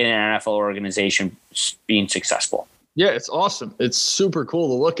he's in an NFL organization being successful. Yeah, it's awesome. It's super cool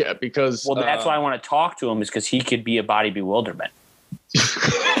to look at because Well, that's why I want to talk to him, is because he could be a body bewilderment.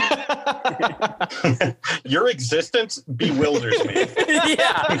 Your existence bewilders me.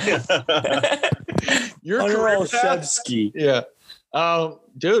 Yeah. your career path. Yeah.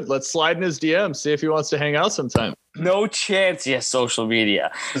 Dude, let's slide in his DM, see if he wants to hang out sometime. No chance he has social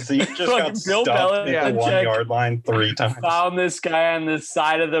media. Zeke just Fucking got Bill stuffed Belichick at the 1 yard line 3 times. Found this guy on the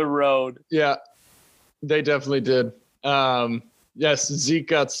side of the road. Yeah, they definitely did. Yes, Zeke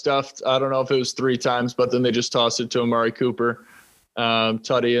got stuffed. I don't know if it was 3 times, but then they just tossed it to Amari Cooper,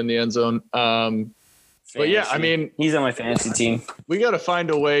 Tutty in the end zone. But yeah, I mean, he's on my fantasy team. we got to find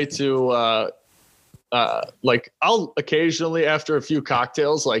a way to, like, I'll occasionally, after a few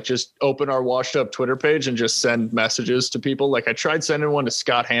cocktails, like just open our washed up Twitter page and just send messages to people. Like I tried sending one to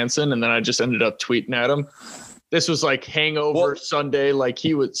Scott Hansen and then I just ended up tweeting at him. This was like hangover Sunday. Like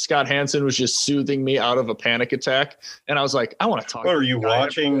Scott Hansen was just soothing me out of a panic attack. And I was like, I want to talk. What, are you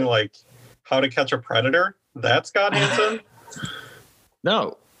watching like How to Catch a Predator? That's Scott Hansen?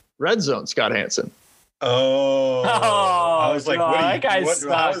 No, Red Zone, Scott Hansen. Oh, I was like, no, what are that guy you, how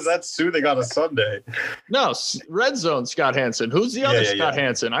sucks. is that soothing on a Sunday? No, Red Zone, Scott Hansen. Who's the other Scott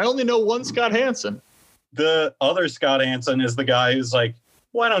Hansen? I only know one Scott Hansen. The other Scott Hansen is the guy who's like,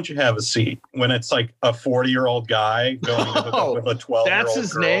 why don't you have a seat? When it's like a 40-year-old guy going with a 12-year-old That's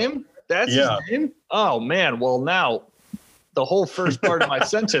his girl. name? That's his name? Oh, man. Well, now the whole first part of my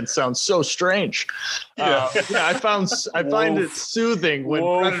sentence sounds so strange. Yeah. I find it soothing when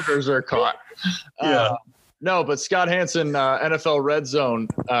predators are caught. No, but Scott Hansen, NFL Red Zone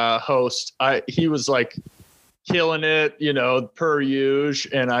host, he was like killing it, per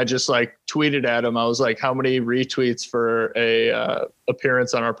usual. And I just like tweeted at him. I was like, how many retweets for a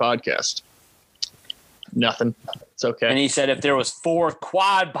appearance on our podcast? Nothing. It's okay. And he said if there was 4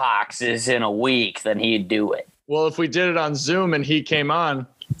 quad boxes in a week, then he'd do it. Well, if we did it on Zoom and he came on,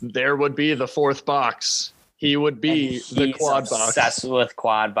 there would be the 4th box. He would be the quad box. Obsessed with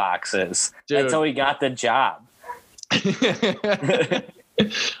quad boxes. Dude. That's how he got the job.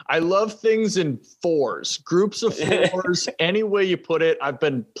 I love things in 4s, groups of 4s, any way you put it. I've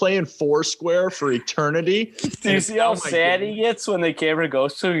been playing Foursquare for eternity. Do you see how sad he gets when the camera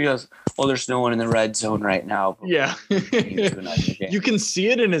goes to him? He goes, well, there's no one in the red zone right now. Yeah. You can see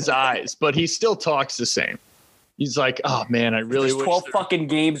it in his eyes, but he still talks the same. He's like, oh, man, I really There's wish 12 fucking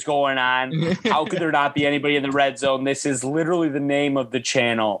games going on. How could there not be anybody in the red zone? This is literally the name of the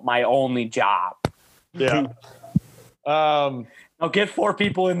channel. My only job. Yeah. I'll get 4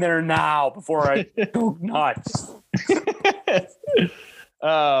 people in there now before I go nuts.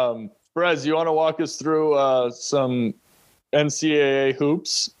 Brez, you want to walk us through some NCAA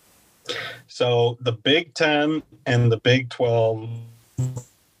hoops? So the Big 10 and the Big 12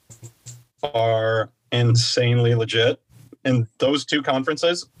 are insanely legit. And those 2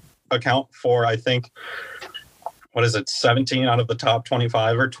 conferences account for, I think, 17 out of the top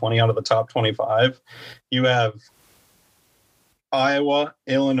 25 or 20 out of the top 25. You have Iowa,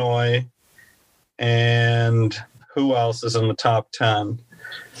 Illinois, and who else is in the top 10?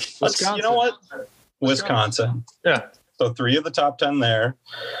 You know what? Wisconsin. Yeah. So 3 of the top 10 there.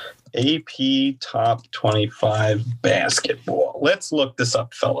 AP top 25 basketball. Let's look this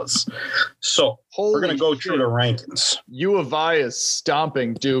up, fellas. So we're going to go through the rankings. U of I is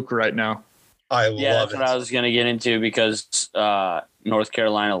stomping Duke right now. I love that's it. what I was going to get into because North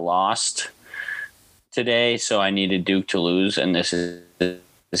Carolina lost today, so I needed Duke to lose, and this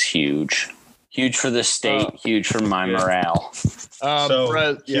is huge. Huge for the state, huge for my morale.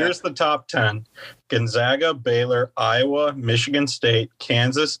 Here's the top 10. Gonzaga, Baylor, Iowa, Michigan State,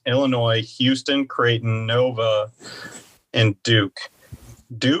 Kansas, Illinois, Houston, Creighton, Nova, and Duke.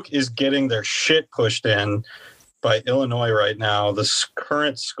 Duke is getting their shit pushed in by Illinois right now. The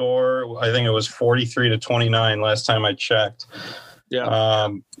current score, I think it was 43-29 last time I checked. Yeah.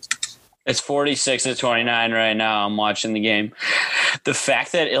 It's 46-29 right now. I'm watching the game. The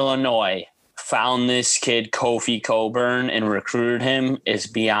fact that Illinois found this kid Kofi Coburn and recruited him is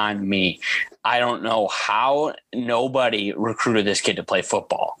beyond me. I don't know how nobody recruited this kid to play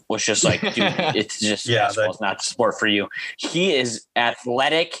football. Was just like, dude, it's just basketball's not the sport for you. He is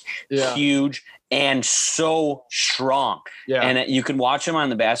athletic, huge, and so strong. Yeah. And you can watch him on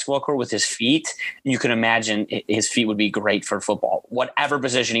the basketball court with his feet. You can imagine his feet would be great for football, whatever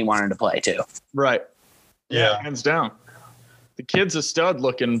position he wanted to play to. Right. Yeah. Hands down. The kid's a stud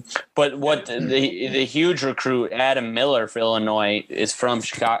looking. But what the huge recruit, Adam Miller for Illinois, is from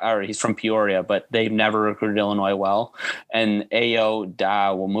Chicago, or he's from Peoria, but they've never recruited Illinois well. And Ayo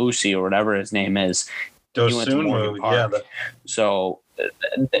Dawamusi, or whatever his name is, he went to Morgan Park. So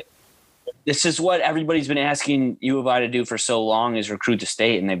this is what everybody's been asking U of I to do for so long, is recruit to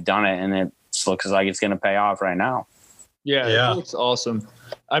state, and they've done it, and it looks like it's going to pay off right now. Yeah, it looks awesome.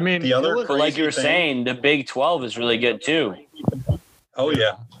 I mean, the other like you were saying, the Big 12 is really good too. Oh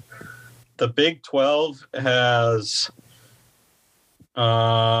yeah, the Big 12 has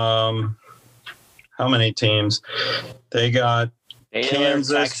how many teams? They got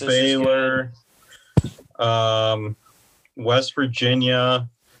Kansas, Texas Baylor, West Virginia,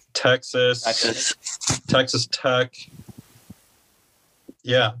 Texas Tech.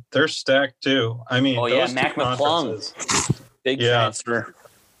 Yeah, they're stacked too. I mean, those Mac two McClung, conferences. big transfer.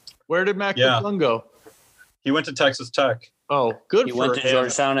 Where did Mac McClung go? He went to Texas Tech. Oh, good. He went to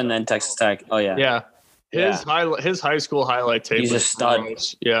Georgetown and then Texas Tech. Oh yeah, yeah. His high school highlight tape. He's a stud.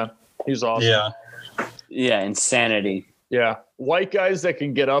 Yeah, he's awesome. Yeah, insanity. Yeah, white guys that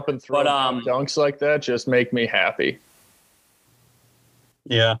can get up and throw dunks like that just make me happy.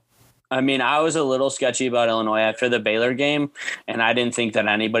 Yeah. I mean, I was a little sketchy about Illinois after the Baylor game, and I didn't think that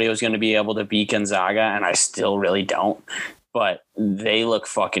anybody was going to be able to beat Gonzaga, and I still really don't. But they look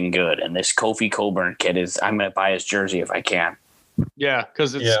fucking good, and this Kofi Cockburn kid I'm going to buy his jersey if I can. Yeah,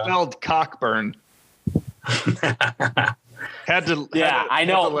 because it's spelled Cockburn. I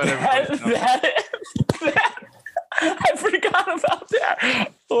know. I forgot about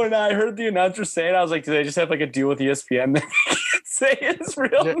that. When I heard the announcer say it, I was like, do they just have like a deal with ESPN that they can't say his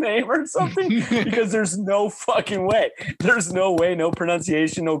real name or something? Because there's no fucking way. There's no way, no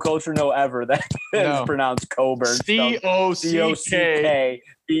pronunciation, no culture, no ever that is pronounced Coburn. Cockburn.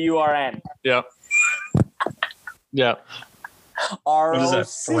 Yeah. Yeah. What is that,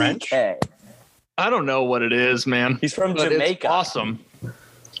 French? I don't know what it is, man. He's from Jamaica. It's awesome.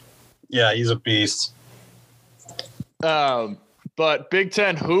 Yeah, he's a beast. But Big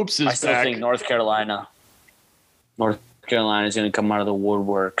Ten hoops is I still back. think North Carolina is going to come out of the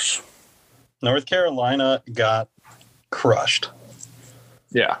woodworks. North Carolina got crushed.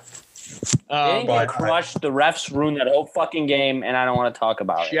 Yeah. They didn't get crushed. The refs ruined that whole fucking game, and I don't want to talk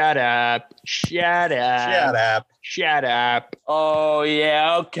about it. Shut up. Oh,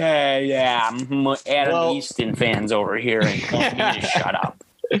 yeah, okay, yeah. Adam Easton fans over here, and you need to shut up.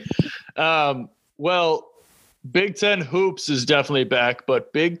 Well, Big Ten hoops is definitely back,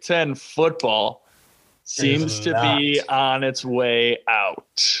 but Big Ten football seems to be on its way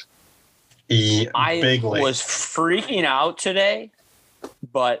out. I was freaking out today,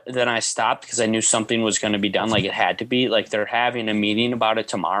 but then I stopped because I knew something was going to be done. Like it had to be. Like they're having a meeting about it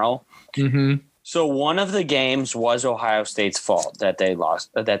tomorrow. Mm-hmm. So one of the games was Ohio State's fault that they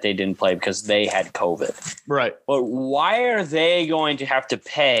lost, that they didn't play because they had COVID. Right. But why are they going to have to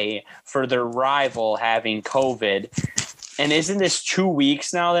pay for their rival having COVID? And isn't this 2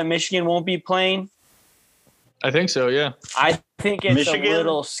 weeks now that Michigan won't be playing? I think so, yeah. I think it's a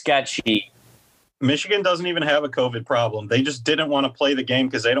little sketchy. Michigan doesn't even have a COVID problem. They just didn't want to play the game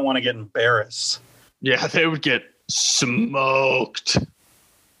because they don't want to get embarrassed. Yeah, they would get smoked.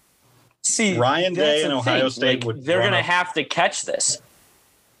 See, Ryan Day and Ohio State they're going to have to catch this.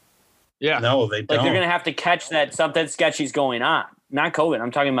 Yeah. No, they don't. Like they're going to have to catch that something sketchy's going on. Not COVID.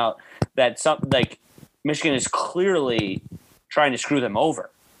 I'm talking about that something like Michigan is clearly trying to screw them over.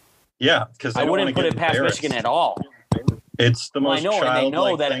 Yeah, because I wouldn't put it past Michigan at all. It's the most and they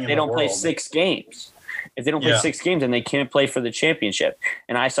know that thing if they don't play 6 games. If they don't play 6 games, then they can't play for the championship.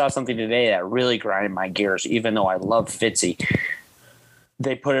 And I saw something today that really grinded my gears, even though I love Fitzy.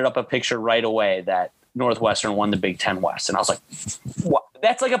 They put it up a picture right away that Northwestern won the Big Ten West. And I was like, what?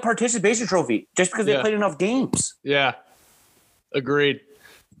 That's like a participation trophy just because they played enough games. Yeah. Agreed.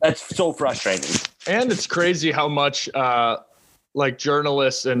 That's so frustrating. And it's crazy how much like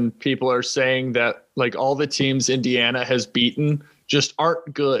journalists and people are saying that like all the teams Indiana has beaten just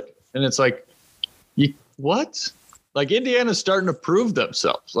aren't good. And it's like, what? Like Indiana's starting to prove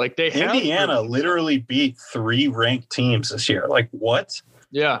themselves. Like Indiana literally beat 3 ranked teams this year. Like what?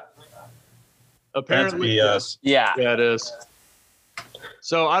 Yeah. Apparently, that's BS. Yeah. Yeah, it is.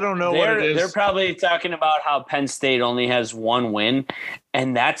 So I don't know what it is. They're probably talking about how Penn State only has 1 win,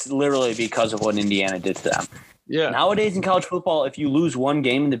 and that's literally because of what Indiana did to them. Yeah. Nowadays in college football, if you lose 1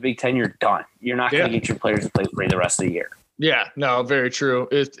 game in the Big Ten, you're done. You're not going to get your players to play free the rest of the year. Yeah, no, very true.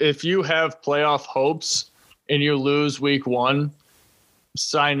 If you have playoff hopes and you lose week 1,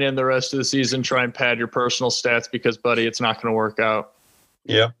 sign in the rest of the season, try and pad your personal stats because, buddy, it's not going to work out.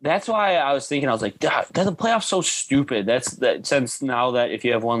 Yeah. That's why I was thinking, I was like, "God, the playoff's so stupid." That's that since now that if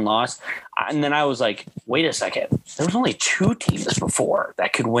you have one loss, and then I was like, wait a second, there was only 2 teams before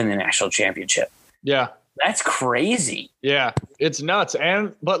that could win the national championship. Yeah. That's crazy. Yeah. It's nuts.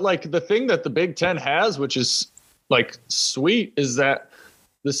 But like the thing that the Big Ten has, which is like sweet, is that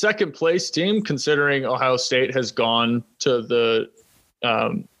the second place team, considering Ohio State has gone to the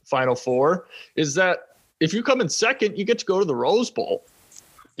Final Four, is that if you come in second, you get to go to the Rose Bowl.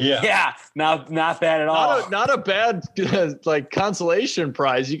 Yeah. Not bad at all. Not a bad like consolation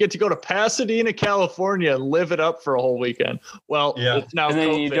prize. You get to go to Pasadena, California, and live it up for a whole weekend. Well, it's now and then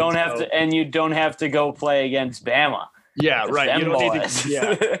COVID, you don't have to go play against Bama. Yeah, right. Them You don't boys. need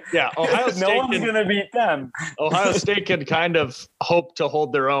to. Yeah. Ohio State. No one's gonna beat them. Ohio State can kind of hope to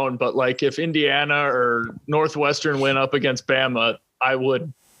hold their own, but like if Indiana or Northwestern went up against Bama, I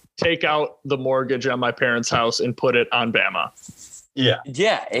would take out the mortgage on my parents' house and put it on Bama. Yeah.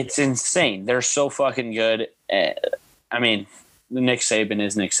 Yeah, it's insane. They're so fucking good. I mean, Nick Saban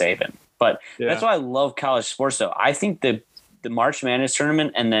is Nick Saban, but that's why I love college sports. Though I think the March Madness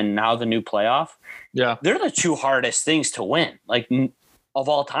tournament and then now the new playoff, they're the 2 hardest things to win, like of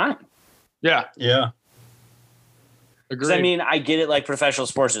all time. Yeah. Because I mean, I get it. Like professional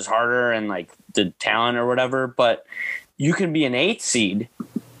sports is harder and like the talent or whatever, but you can be an 8th seed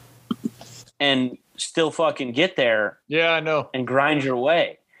and still fucking get there. Yeah, I know. And grind your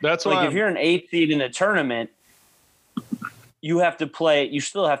way. That's like why if you're an 8th seed in a tournament, you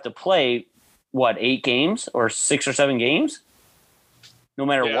still have to play what, 8 games or 6 or 7 games? No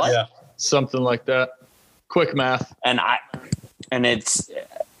matter what. Yeah. Something like that. Quick math. And it's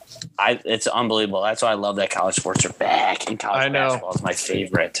unbelievable. That's why I love that college sports are back and college basketball is my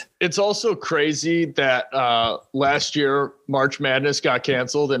favorite. It's also crazy that last year March Madness got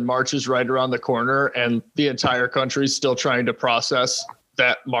canceled and March is right around the corner and the entire country is still trying to process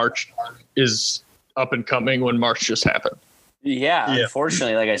that March is up and coming when March just happened. Yeah,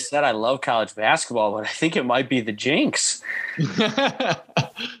 unfortunately, like I said, I love college basketball, but I think it might be the jinx.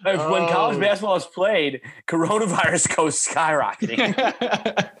 When college basketball is played, coronavirus goes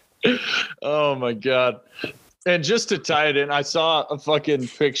skyrocketing. Oh my God. And just to tie it in, I saw a fucking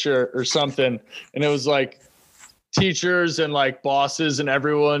picture or something, and it was like teachers and like bosses and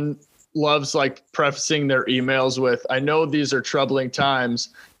everyone loves like prefacing their emails with, "I know these are troubling times,"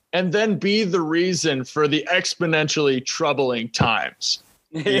 and then be the reason for the exponentially troubling times.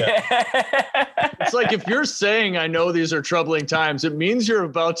 Yeah. It's like if you're saying, "I know these are troubling times," it means you're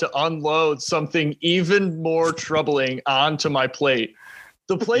about to unload something even more troubling onto my plate.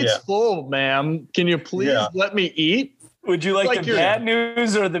 The plate's full, ma'am. Can you please let me eat? Would you like the bad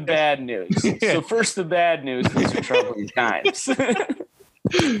news or the bad news? So first, the bad news. These are troubling times.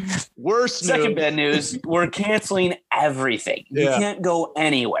 Worst Second bad news, we're canceling everything. You can't go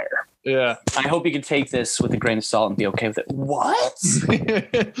anywhere. Yeah. I hope you can take this with a grain of salt and be okay with it. What?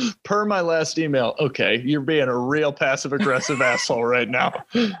 Per my last email. Okay, you're being a real passive-aggressive asshole right now.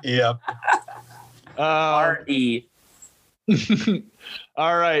 Yeah. R-E.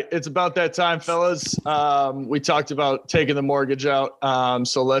 All right, it's about that time, fellas. We talked about taking the mortgage out,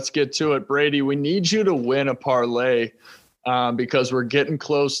 so let's get to it. Brady, we need you to win a parlay because we're getting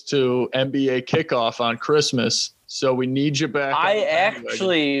close to NBA kickoff on Christmas, so we need you back. I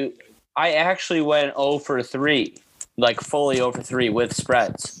actually went 0 for 3, like fully 0 for 3 with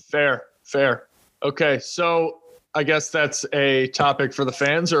spreads. Fair. Okay, so I guess that's a topic for the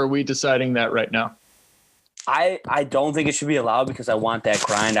fans, or are we deciding that right now? I don't think it should be allowed because I want that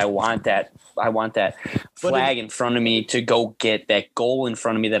grind. I want that flag in front of me to go get that goal in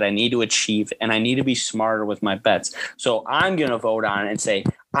front of me that I need to achieve, and I need to be smarter with my bets. So I'm going to vote on it and say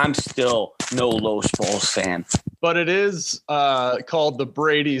I'm still no Los Bulls fan. But it is called the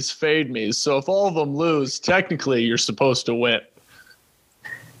Brady's Fade Me's. So if all of them lose, technically you're supposed to win.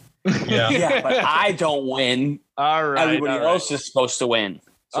 Yeah, but I don't win. All right. Everybody else is supposed to win.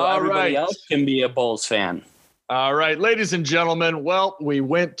 So everybody else can be a Bulls fan. All right, ladies and gentlemen. Well, we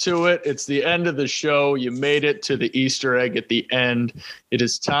went to it. It's the end of the show. You made it to the Easter egg at the end. It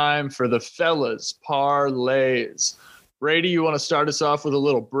is time for the fellas parlays. Brady, you want to start us off with a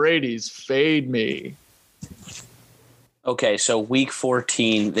little Brady's Fade Me? Okay, so week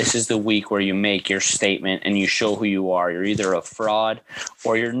 14, this is the week where you make your statement and you show who you are. You're either a fraud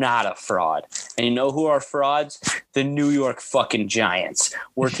or you're not a fraud. And you know who are frauds? The New York fucking Giants.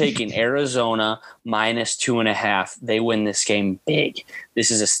 We're taking Arizona minus 2.5. They win this game big. This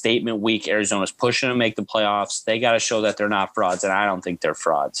is a statement week. Arizona's pushing to make the playoffs. They got to show that they're not frauds, and I don't think they're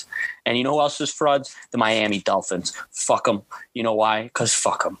frauds. And you know who else is frauds? The Miami Dolphins. Fuck them. You know why? Because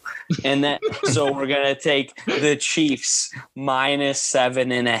fuck them. And that, so we're going to take the Chiefs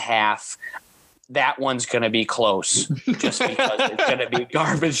 -7.5. That one's going to be close just because it's going to be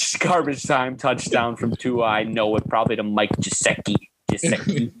garbage time touchdown from Tua. I know it, probably to Mike Gesicki.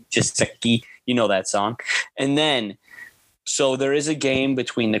 You know that song. And then, so there is a game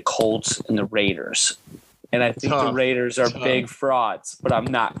between the Colts and the Raiders. And I think the Raiders are big frauds, but I'm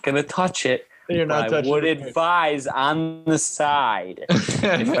not going to touch it. You're not touching I would it. advise on the side,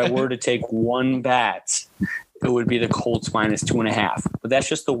 if I were to take one bet, it would be the Colts -2.5. But that's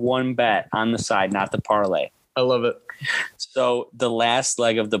just the one bet on the side, not the parlay. I love it. So the last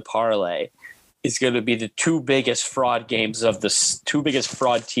leg of the parlay is going to be the two biggest fraud teams of the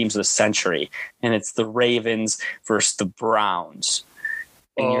century. And it's the Ravens versus the Browns.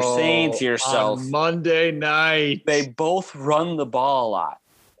 And you're saying to yourself, on Monday night, they both run the ball a lot,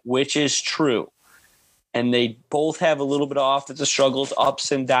 which is true. And they both have a little bit of offensive struggles,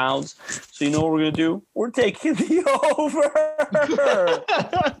 ups and downs. So you know what we're going to do? We're taking the over.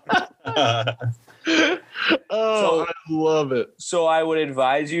 I love it. So I would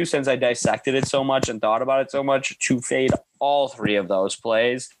advise you, since I dissected it so much and thought about it so much, to fade all three of those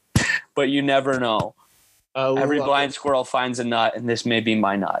plays. But you never know. Every blind squirrel finds a nut, and this may be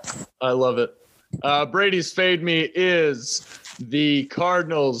my nut. I love it. Brady's fade me is the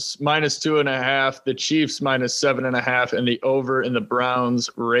Cardinals -2.5, the Chiefs -7.5, and the over in the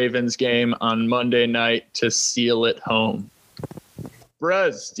Browns-Ravens game on Monday night to seal it home.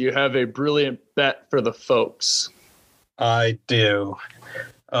 Brez, do you have a brilliant bet for the folks? I do.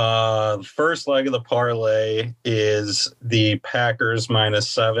 First leg of the parlay is the Packers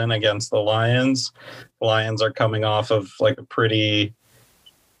 -7 against the Lions. Lions are coming off of like a pretty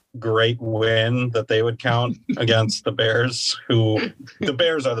great win that they would count against the Bears, who the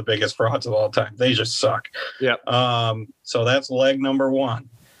Bears are the biggest frauds of all time. They just suck. Yeah. So that's leg number one.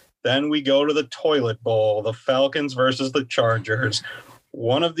 Then we go to the toilet bowl, the Falcons versus the Chargers.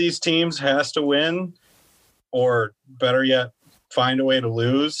 One of these teams has to win, or better yet, find a way to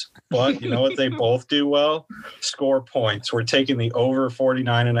lose. But you know what they both do well? Score points. We're taking the over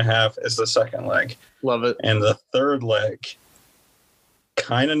 49.5 as the second leg. Love it. And the third leg,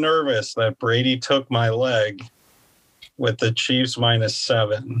 kind of nervous that Brady took my leg with the Chiefs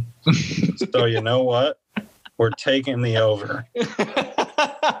 -7. So you know what? We're taking the over.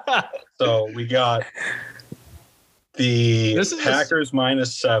 So we got the Packers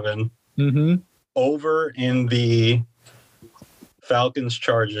 -7 over in the Falcons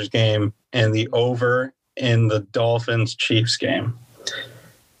Chargers game and the over in the Dolphins Chiefs game.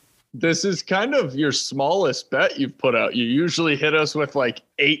 This is kind of your smallest bet you've put out. You usually hit us with like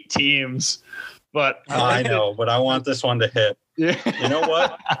 8 teams, but I know, but I want this one to hit. Yeah. You know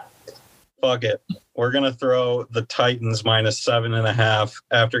what? Fuck it. We're going to throw the Titans -7.5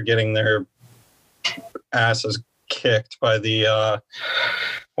 after getting their asses kicked by the,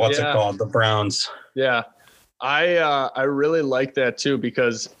 what's it called? The Browns. Yeah. I really like that too,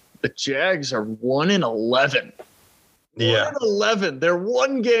 because the Jags are 1-11. Yeah. 1-11. They're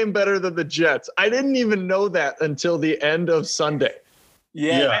one game better than the Jets. I didn't even know that until the end of Sunday.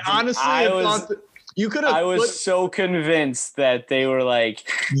 Yeah. I honestly thought that you could have. I was so convinced that they were like,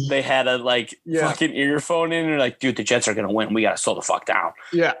 they had a fucking earphone in and like, dude, the Jets are going to win. We got to slow the fuck down.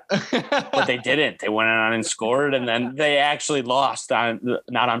 Yeah. But they didn't. They went on and scored, and then they actually lost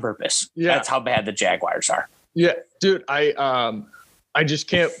not on purpose. Yeah. That's how bad the Jaguars are. Yeah, dude, I just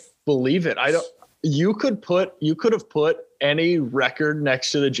can't believe it. You could have put any record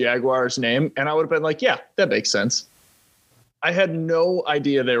next to the Jaguars' name, and I would have been like, yeah, that makes sense. I had no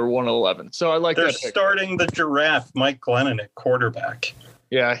idea they were 1-11. So I like They're that. They're starting the giraffe, Mike Glennon, at quarterback.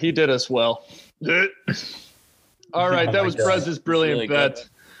 Yeah, he did us well. All right, that was Brez's brilliant really bet. good.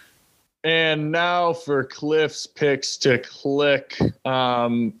 And now for Cliff's picks to click.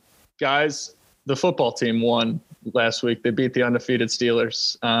 Guys, the football team won last week. They beat the undefeated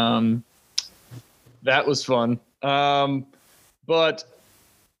Steelers. That was fun. But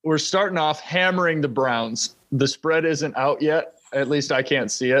we're starting off hammering the Browns. The spread isn't out yet. At least I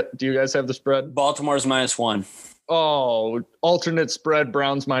can't see it. Do you guys have the spread? Baltimore's -1. Oh, alternate spread,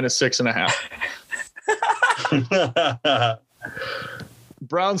 Browns -6.5.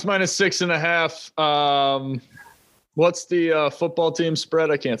 Browns -6.5. What's the football team spread?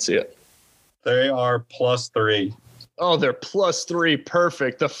 I can't see it. They are +3. Oh, they're +3.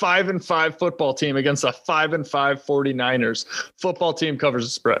 Perfect. The 5-5 football team against the 5-5 49ers. Football team covers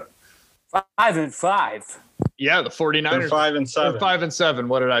the spread. 5-5. Yeah, the 49ers. They're 5 and 7. 5 and 7.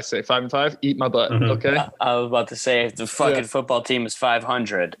 What did I say? 5 and 5? Eat my butt. Mhm. Okay. I was about to say the fucking football team is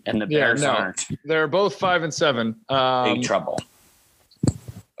 500 and the Bears aren't. They're both 5 and 7. Big trouble.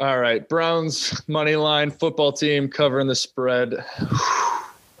 All right. Browns money line, football team covering the spread.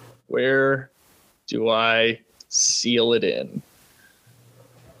 Where do I seal it in?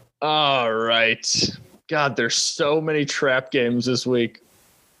 All right. God, there's so many trap games this week.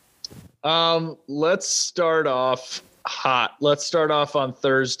 Let's start off hot. Let's start off on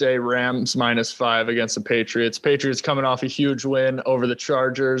Thursday. Rams -5 against the Patriots. Patriots coming off a huge win over the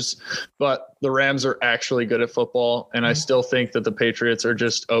Chargers, but the Rams are actually good at football, and I still think that the Patriots are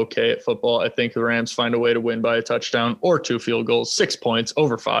just okay at football. I think the Rams find a way to win by a touchdown or 2 field goals, 6 points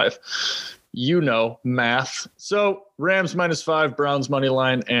over 5. You know, math. So Rams -5, Browns money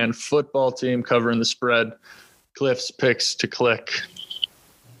line, and football team covering the spread. Cliff's picks to click.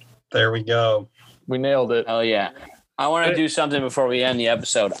 There we go. We nailed it. Hell yeah. I want to do something before we end the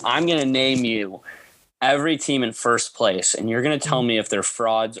episode. I'm going to name you every team in first place, and you're going to tell me if they're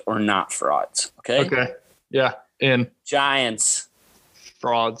frauds or not frauds. Okay? Okay. Yeah. In Giants,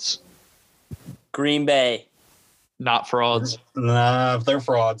 frauds, Green Bay. not frauds. Nah, they're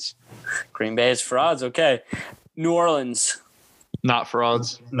frauds. Green Bay is frauds. Okay. New Orleans, Not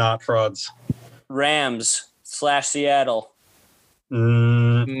frauds. Not frauds. Rams/Seattle.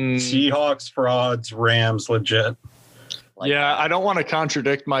 Seahawks frauds. Rams legit. Yeah, I don't want to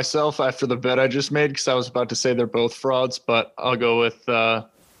contradict myself after the bet I just made because I was about to say they're both frauds, but I'll go with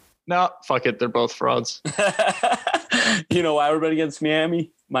no, fuck it, they're both frauds. You know why we're betting against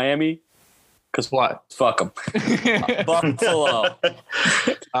Miami? Because What? fuck them. Buffalo.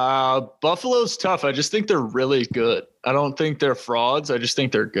 Buffalo's tough. I just think they're really good. I don't think they're frauds. I just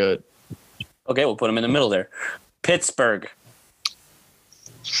think they're good. Okay, we'll put them in the middle there. Pittsburgh.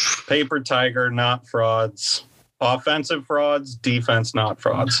 Paper tiger, not frauds. Offensive frauds, defense, not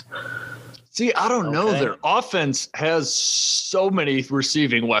frauds. See, I don't know. Okay. Their offense has so many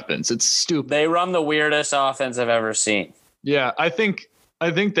receiving weapons. It's stupid. They run the weirdest offense I've ever seen. Yeah, I think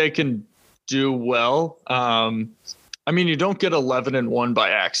they can do well. I mean, you don't get 11-1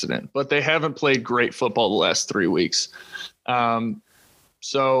 by accident, but they haven't played great football the last 3 weeks.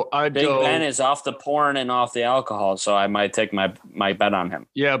 So I'd Big go. Ben is off the porn and off the alcohol, so I might take my bet on him.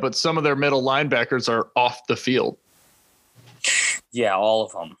 Yeah, but some of their middle linebackers are off the field. Yeah, all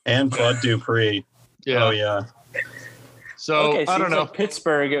of them. And Bud Dupree. Yeah. Oh, yeah. So Okay, I don't know.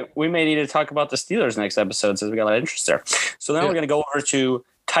 Pittsburgh, we may need to talk about the Steelers next episode since we got a lot of interest there. So then we're going to go over to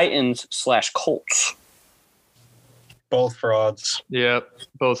Titans/Colts. Both frauds. Yeah,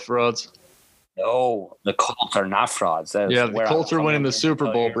 both frauds. No, the Colts are not frauds. That is Yeah, the where Colts I'm are winning coming the from. Super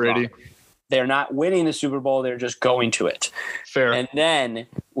Oh, Bowl, you're Brady. wrong. They're not winning the Super Bowl. They're just going to it. Fair. And then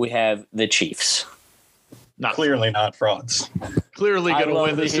we have the Chiefs. Not Clearly not frauds. clearly going I'd to love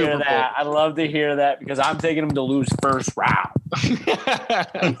win the to Super hear Bowl. that. I'd love to hear that because I'm taking them to lose first round.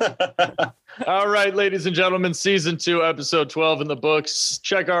 All right, ladies and gentlemen, season 2, episode 12 in the books.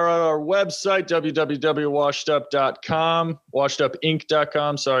 Check out our website, www.washedup.com,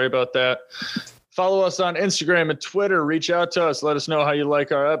 washedupinc.com. Sorry about that. Follow us on Instagram and Twitter. Reach out to us. Let us know how you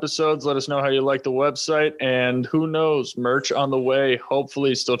like our episodes. Let us know how you like the website. And who knows, merch on the way.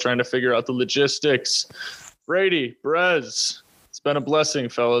 Hopefully, still trying to figure out the logistics. Brady, Brez, it's been a blessing,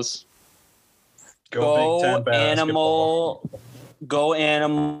 fellas. Go Big Ten basketball. Go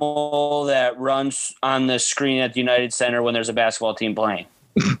animal that runs on the screen at the United Center when there's a basketball team playing.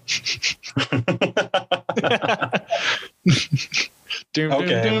 Okay, we'll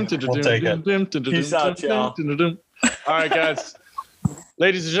take it. Peace out, y'all. All right, guys.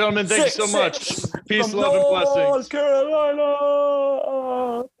 Ladies and gentlemen, thank you so much. Peace, From love, and blessings. North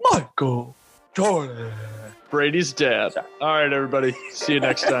Carolina, Michael Jordan. Brady's dad. All right, everybody. See you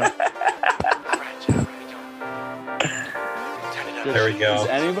next time. There we Does go.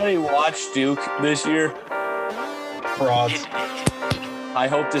 anybody watch Duke this year? Frauds. I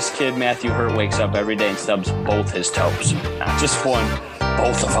hope this kid, Matthew Hurt, wakes up every day and stubs both his toes. Not just one,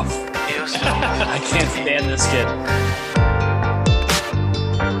 both of them. I can't stand this kid.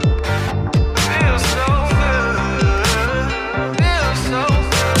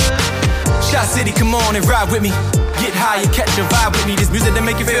 Shot City, come on and ride with me. Get high and catch a vibe with me. This music that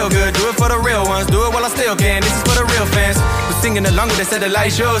make you feel good. Do it for the real ones. Do it while I still can. This is for the real fans. We're singing along with the satellite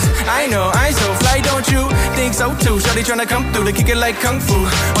shows. I know, I ain't so fly, don't you? Think so too. Shawty tryna come through to kick it like kung fu.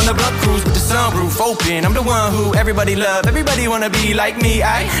 On the block cruise with the sunroof open. I'm the one who everybody love. Everybody wanna be like me.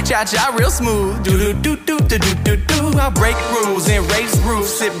 I cha-cha real smooth. Do-do-do-do-do-do-do. I break rules and race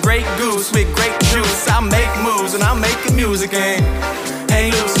roofs. Sip great goose with great juice. I make moves and I'm making music and hang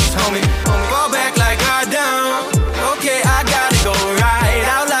loose, homie. Fall back like I done. Yeah, I